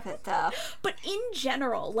core of it though. But in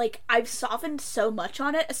general, like I've softened so much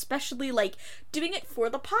on it, especially like doing it for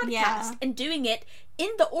the podcast and doing it in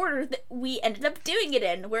the order that we ended up doing it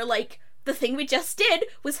in, where like the thing we just did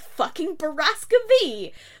was fucking Baraska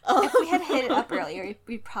V. If we had hit it up earlier,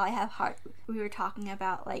 we'd probably have we were talking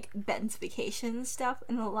about, like, Ben's vacation stuff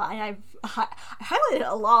in the line. I highlighted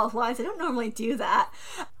a lot of lines. I don't normally do that.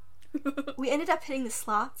 We ended up hitting the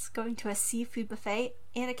slots, going to a seafood buffet,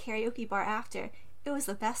 and a karaoke bar after. It was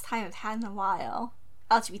the best time I've had in a while.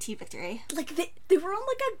 LGBT victory. Like, they were on,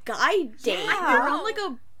 like, a guy date. Yeah. They were on, like,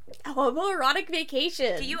 a homoerotic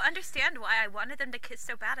vacation. Do you understand why I wanted them to kiss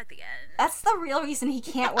so bad at the end? That's the real reason he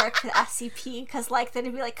can't work for the SCP, because like then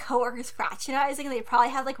it'd be like coworkers fraternizing, and they probably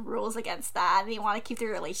have like rules against that, and they want to keep their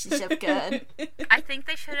relationship good. I think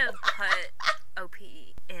they should have put OP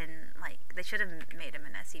in, like, they should have made him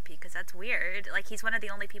an SCP, because that's weird. Like, he's one of the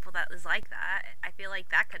only people that was like that. I feel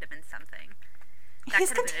like that could have been something. That His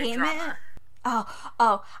could have been a containment. drama.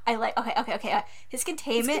 I like. Okay. His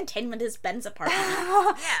containment is Ben's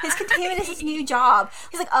apartment. His containment is his new job.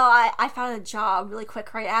 He's like, I found a job really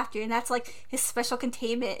quick right after, and that's like his special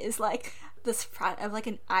containment is like this front of like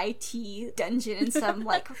an IT dungeon in some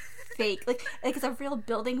like fake like it's a real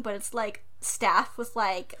building, but it's like staffed with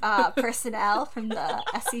like personnel from the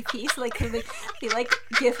SCP. So like they like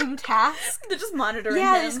give him tasks. They're just monitoring him.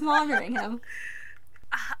 Yeah, they're just monitoring him.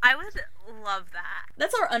 I would love that.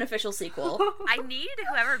 That's our unofficial sequel. I need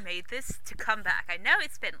whoever made this to come back. I know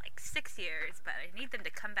it's been like 6 years, but I need them to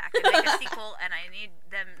come back and make a sequel, and I need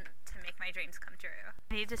them to make my dreams come true.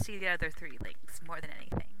 I need to see the other 3 links more than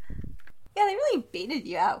anything. Yeah, they really baited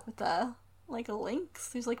you out with the like links.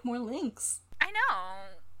 There's like more links. I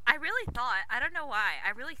know. I really thought, I don't know why, I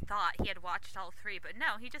really thought he had watched all 3, but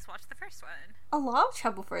no, he just watched the first one. A lot of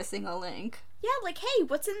trouble for a single link. Yeah, like, hey,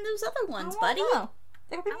 what's in those other ones, buddy? Know.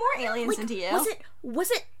 There could be more aliens into you.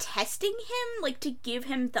 Was it testing him, like, to give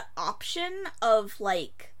him the option of,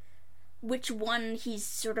 like, which one he's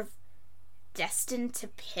sort of destined to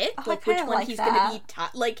pick? Oh, like, which one he's gonna be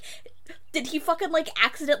taught? Like, did he fucking, like,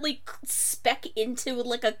 accidentally spec into,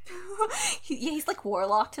 like, a... he's, like,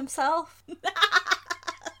 warlocked himself.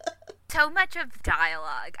 So much of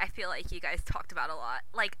dialogue, I feel like you guys talked about a lot.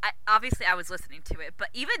 Like, obviously I was listening to it, but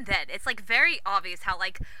even then, it's, like, very obvious how,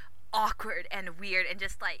 like, awkward and weird and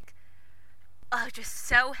just like just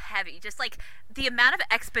so heavy, just like the amount of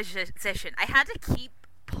exposition. I had to keep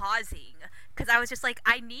pausing because I was just like,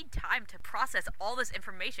 I need time to process all this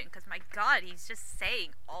information because my god, he's just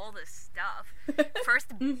saying all this stuff.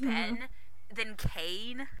 First Ben, then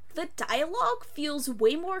Kane. The dialogue feels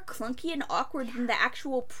way more clunky and awkward than the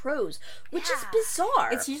actual prose, which is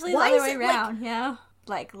bizarre. It's usually the other way around.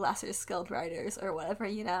 Like lesser skilled writers or whatever,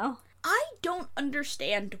 you know. I don't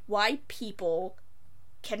understand why people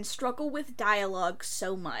can struggle with dialogue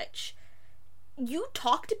so much. You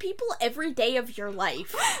talk to people every day of your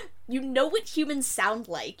life. You know what humans sound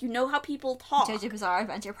like. You know how people talk. JoJo Bizarre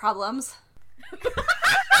Adventure Problems.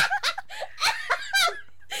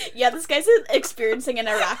 Yeah, this guy's experiencing an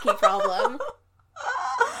Iraqi problem.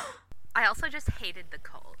 I also just hated the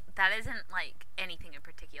cult. That isn't, like, anything in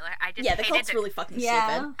particular. I just the cult's really fucking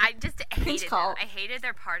stupid. I just hated them. I hated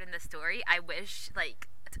their part in the story. I wish, like,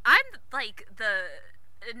 I'm, like,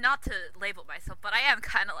 not to label myself, but I am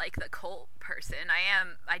kind of like the cult person.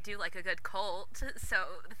 I do like a good cult, so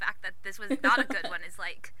the fact that this was not a good one is,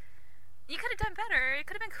 like, you could have done better. It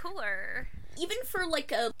could have been cooler. Even for,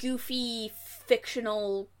 like, a goofy,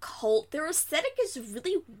 fictional cult, their aesthetic is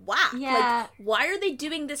really whack. Yeah. Like, why are they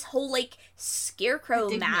doing this whole, like, scarecrow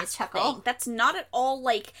mask thing? That's not at all,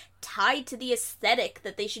 like, tied to the aesthetic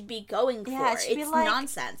that they should be going for. It's like...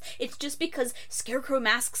 nonsense. It's just because scarecrow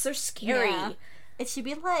masks are scary. Yeah. It should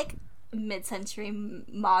be, like, mid-century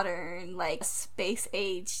modern, like,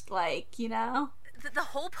 space-aged, like, you know? The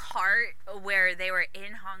whole part where they were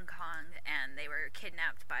in Hong Kong and they were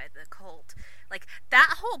kidnapped by the cult, like,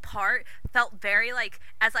 that whole part felt very, like,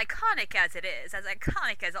 as iconic as it is, as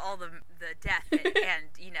iconic as all the death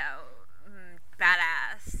and, you know,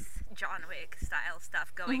 badass John Wick style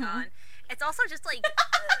stuff going on. It's also just, like,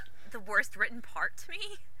 the worst written part to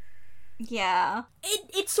me. Yeah.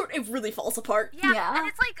 It really falls apart. Yeah. And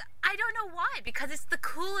it's like, I don't know why, because it's the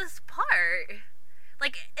coolest part.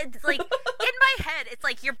 Like, it's like, in my head, it's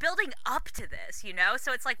like, you're building up to this, you know?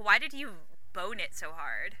 So it's like, why did you bone it so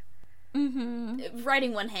hard?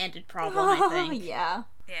 Writing one-handed problem, I think. Yeah.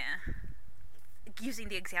 Yeah. Using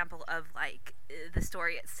the example of, like, the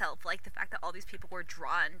story itself, like, the fact that all these people were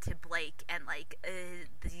drawn to Blake and, like,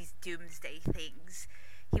 these doomsday things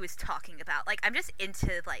he was talking about. Like, I'm just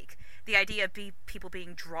into, like, the idea of people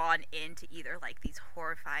being drawn into either, like, these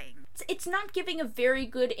horrifying... It's not giving a very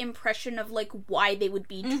good impression of, like, why they would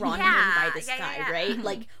be drawn in by this guy, right?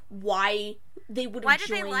 Like, why they would have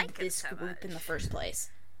joined this group in the first place.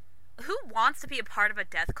 Who wants to be a part of a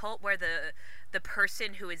death cult where the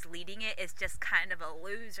person who is leading it is just kind of a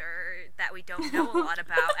loser that we don't know a lot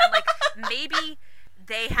about? And, like, maybe...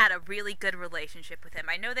 they had a really good relationship with him.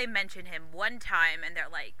 I know they mentioned him one time, and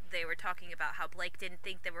they were talking about how Blake didn't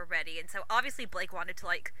think they were ready, and so obviously Blake wanted to,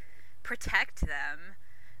 like, protect them.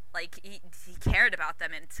 Like, he cared about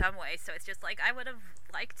them in some way, so it's just like, I would have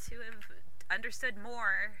liked to have understood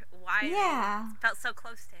more why they felt so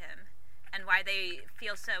close to him, and why they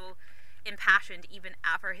feel so impassioned even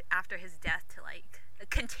after his death to, like,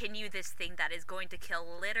 continue this thing that is going to kill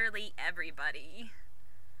literally everybody.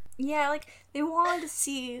 Yeah, like, they wanted to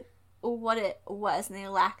see what it was, and they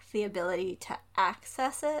lacked the ability to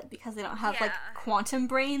access it because they don't have, like, quantum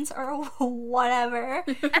brains or whatever.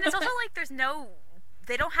 And it's also, like,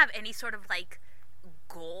 they don't have any sort of, like,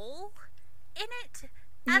 goal in it.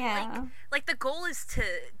 And, like, the goal is to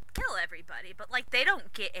kill everybody, but, like, they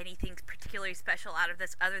don't get anything particularly special out of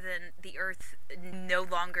this other than the Earth no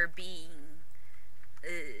longer being,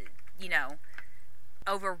 you know,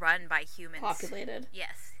 overrun by humans. Populated.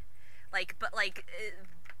 Yes. Like, but, like,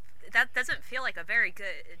 that doesn't feel like a very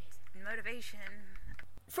good motivation.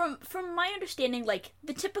 From my understanding, like,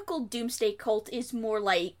 the typical doomsday cult is more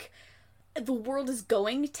like, the world is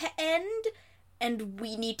going to end, and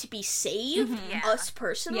we need to be saved, us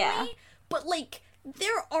personally. Yeah. But, like,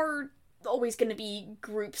 there are always going to be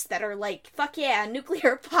groups that are like, fuck yeah,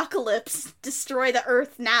 nuclear apocalypse, destroy the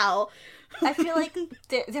Earth now. I feel like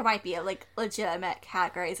there might be a, like, legitimate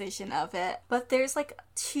categorization of it, but there's, like,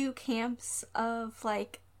 two camps of,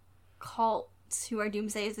 like, cults who are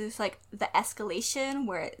doomsdays. There's, like, the escalation,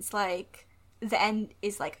 where it's, like, the end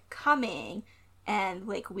is, like, coming, and,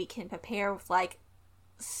 like, we can prepare with, like,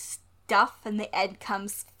 stuff, and the end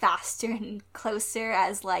comes faster and closer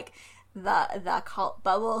as, like, the cult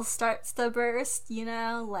bubble starts to burst, you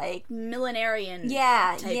know, like millenarian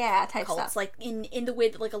type cults, stuff. like in the way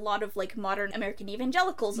that, like, a lot of, like, modern American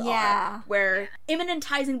evangelicals are, where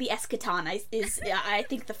immanentizing the eschaton is I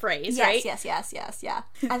think the phrase, right? Yes, yeah.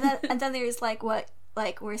 And then there's, like, what,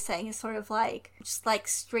 like, we're saying is sort of, like, just, like,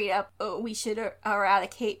 straight up, we should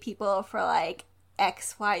eradicate people for, like,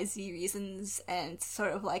 XYZ reasons, and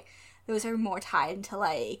sort of, like, those are more tied into,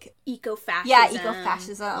 like, ecofascism. Yeah,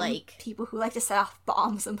 ecofascism. Like, people who like to set off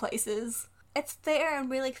bombs in places. It's there and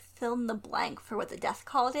really fill in the blank for what the death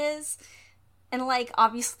cult is. And, like,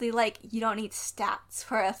 obviously, like, you don't need stats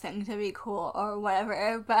for a thing to be cool or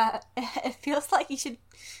whatever, but it feels like you should,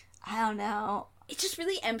 I don't know. It's just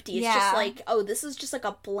really empty. It's just like, oh, this is just like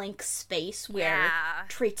a blank space where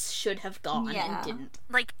traits should have gone and didn't.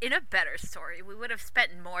 Like, in a better story, we would have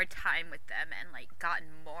spent more time with them and, like, gotten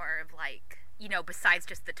more of, like, you know, besides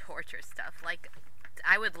just the torture stuff. Like,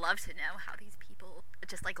 I would love to know how these people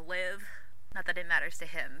just, like, live. Not that it matters to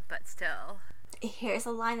him, but still. Here's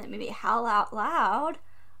a line that made me howl out loud.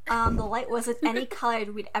 The light wasn't any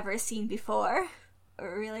colored we'd ever seen before. A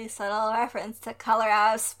really subtle reference to color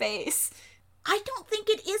out of space. I don't think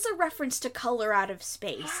it is a reference to color out of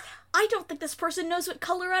space. I don't think this person knows what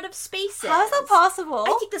color out of space is. How is that possible?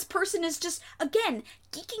 I think this person is just, again,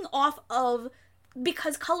 geeking off of,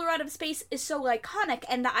 because color out of space is so iconic,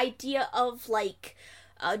 and the idea of, like,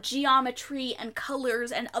 geometry and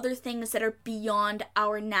colors and other things that are beyond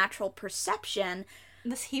our natural perception.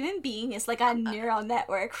 This human being is like a neural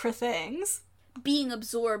network for things. Being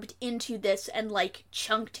absorbed into this and, like,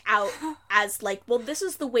 chunked out as, like, well, this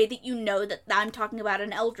is the way that you know that I'm talking about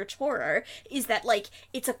an eldritch horror, is that, like,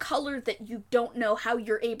 it's a color that you don't know how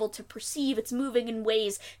you're able to perceive. It's moving in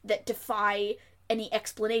ways that defy any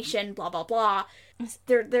explanation, blah, blah, blah.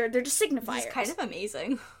 They're just signifiers. It's kind of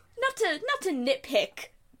amazing. Not to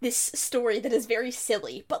nitpick this story that is very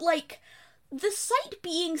silly, but, like, the site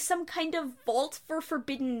being some kind of vault for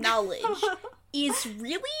forbidden knowledge is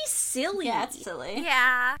really silly. Yeah, it's silly.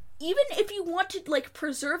 Yeah. Even if you want to, like,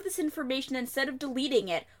 preserve this information instead of deleting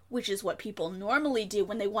it, which is what people normally do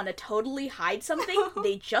when they want to totally hide something,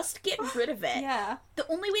 they just get rid of it. Yeah. The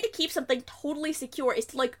only way to keep something totally secure is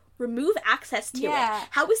to, like, remove access to it.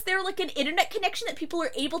 How is there, like, an internet connection that people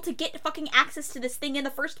are able to get fucking access to this thing in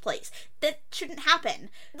the first place? That shouldn't happen.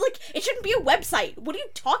 Like, it shouldn't be a website. What are you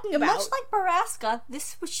talking about? Much like Baraska,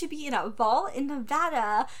 this should be in a vault in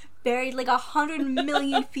Nevada, buried like 100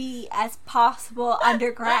 million feet as possible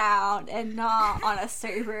underground, and not on a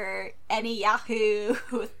server any Yahoo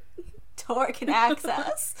with Tor can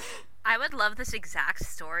access. I would love this exact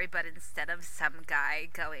story, but instead of some guy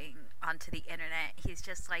going onto the internet, he's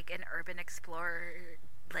just like an urban explorer,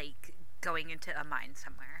 like going into a mine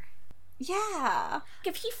somewhere. Yeah.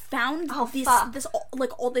 If he found all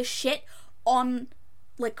this shit on,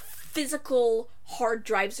 like, physical hard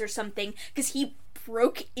drives or something, because he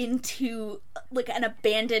broke into, like, an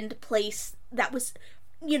abandoned place that was,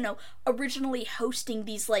 you know, originally hosting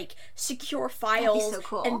these, like, secure files, so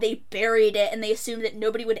cool. And they buried it, and they assumed that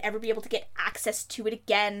nobody would ever be able to get access to it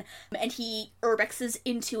again, and he urbexes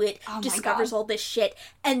into it, discovers all this shit,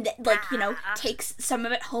 and, like, you know, takes some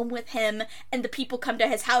of it home with him, and the people come to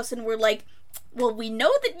his house, and we're like, well, we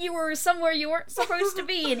know that you were somewhere you weren't supposed to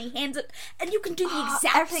be, and he hands it, and you can do the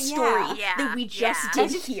exact story that we just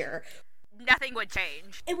did here. Nothing would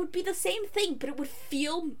change. It would be the same thing, but it would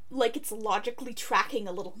feel like it's logically tracking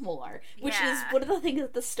a little more, which is one of the things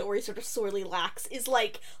that the story sort of sorely lacks, is,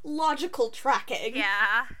 like, logical tracking.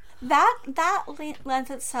 Yeah. That lends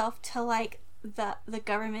itself to, like, the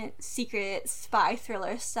government secret spy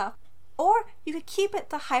thriller stuff. Or you could keep it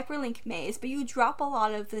the hyperlink maze, but you drop a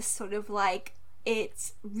lot of this sort of, like,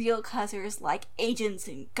 it's real 'cause there's, like, agents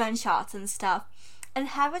and gunshots and stuff, and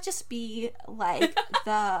have it just be, like,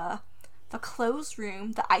 the closed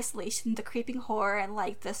room, the isolation, the creeping horror, and,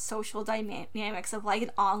 like, the social dynamics of, like,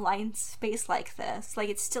 an online space like this. Like,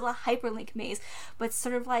 it's still a hyperlink maze, but it's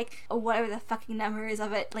sort of like whatever the fucking number is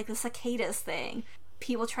of it, like the cicadas thing.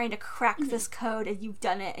 People trying to crack this code, and you've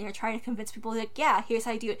done it, and you're trying to convince people, like, yeah, here's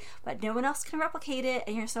how you do it, but no one else can replicate it,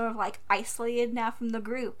 and you're sort of, like, isolated now from the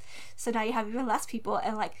group. So now you have even less people,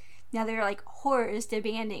 and, like, now there are, like, horrors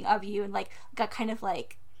demanding of you, and, like, got kind of,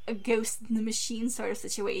 like, a ghost in the machine sort of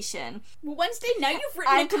situation. Well, Wednesday, now you've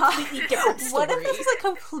written a completely different story. What if this is a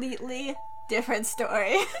completely different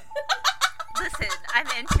story? Listen, I'm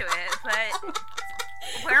into it, but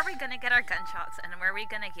where are we gonna get our gunshots, and where are we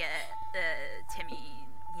gonna get Timmy,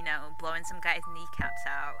 you know, blowing some guy's kneecaps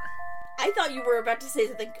out? I thought you were about to say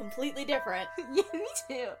something completely different. Yeah, me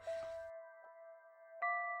too.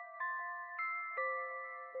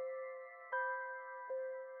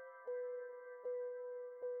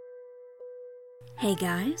 Hey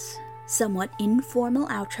guys, somewhat informal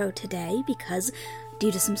outro today because,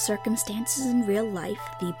 due to some circumstances in real life,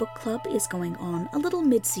 the book club is going on a little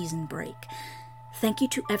mid-season break. Thank you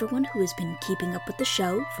to everyone who has been keeping up with the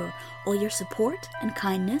show, for all your support and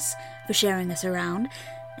kindness, for sharing us around,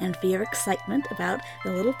 and for your excitement about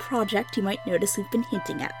the little project you might notice we've been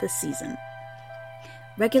hinting at this season.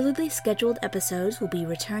 Regularly scheduled episodes will be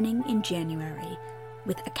returning in January,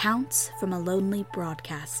 with accounts from a lonely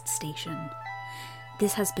broadcast station.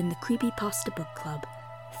 This has been the Creepypasta Book Club.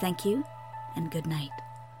 Thank you, and good night.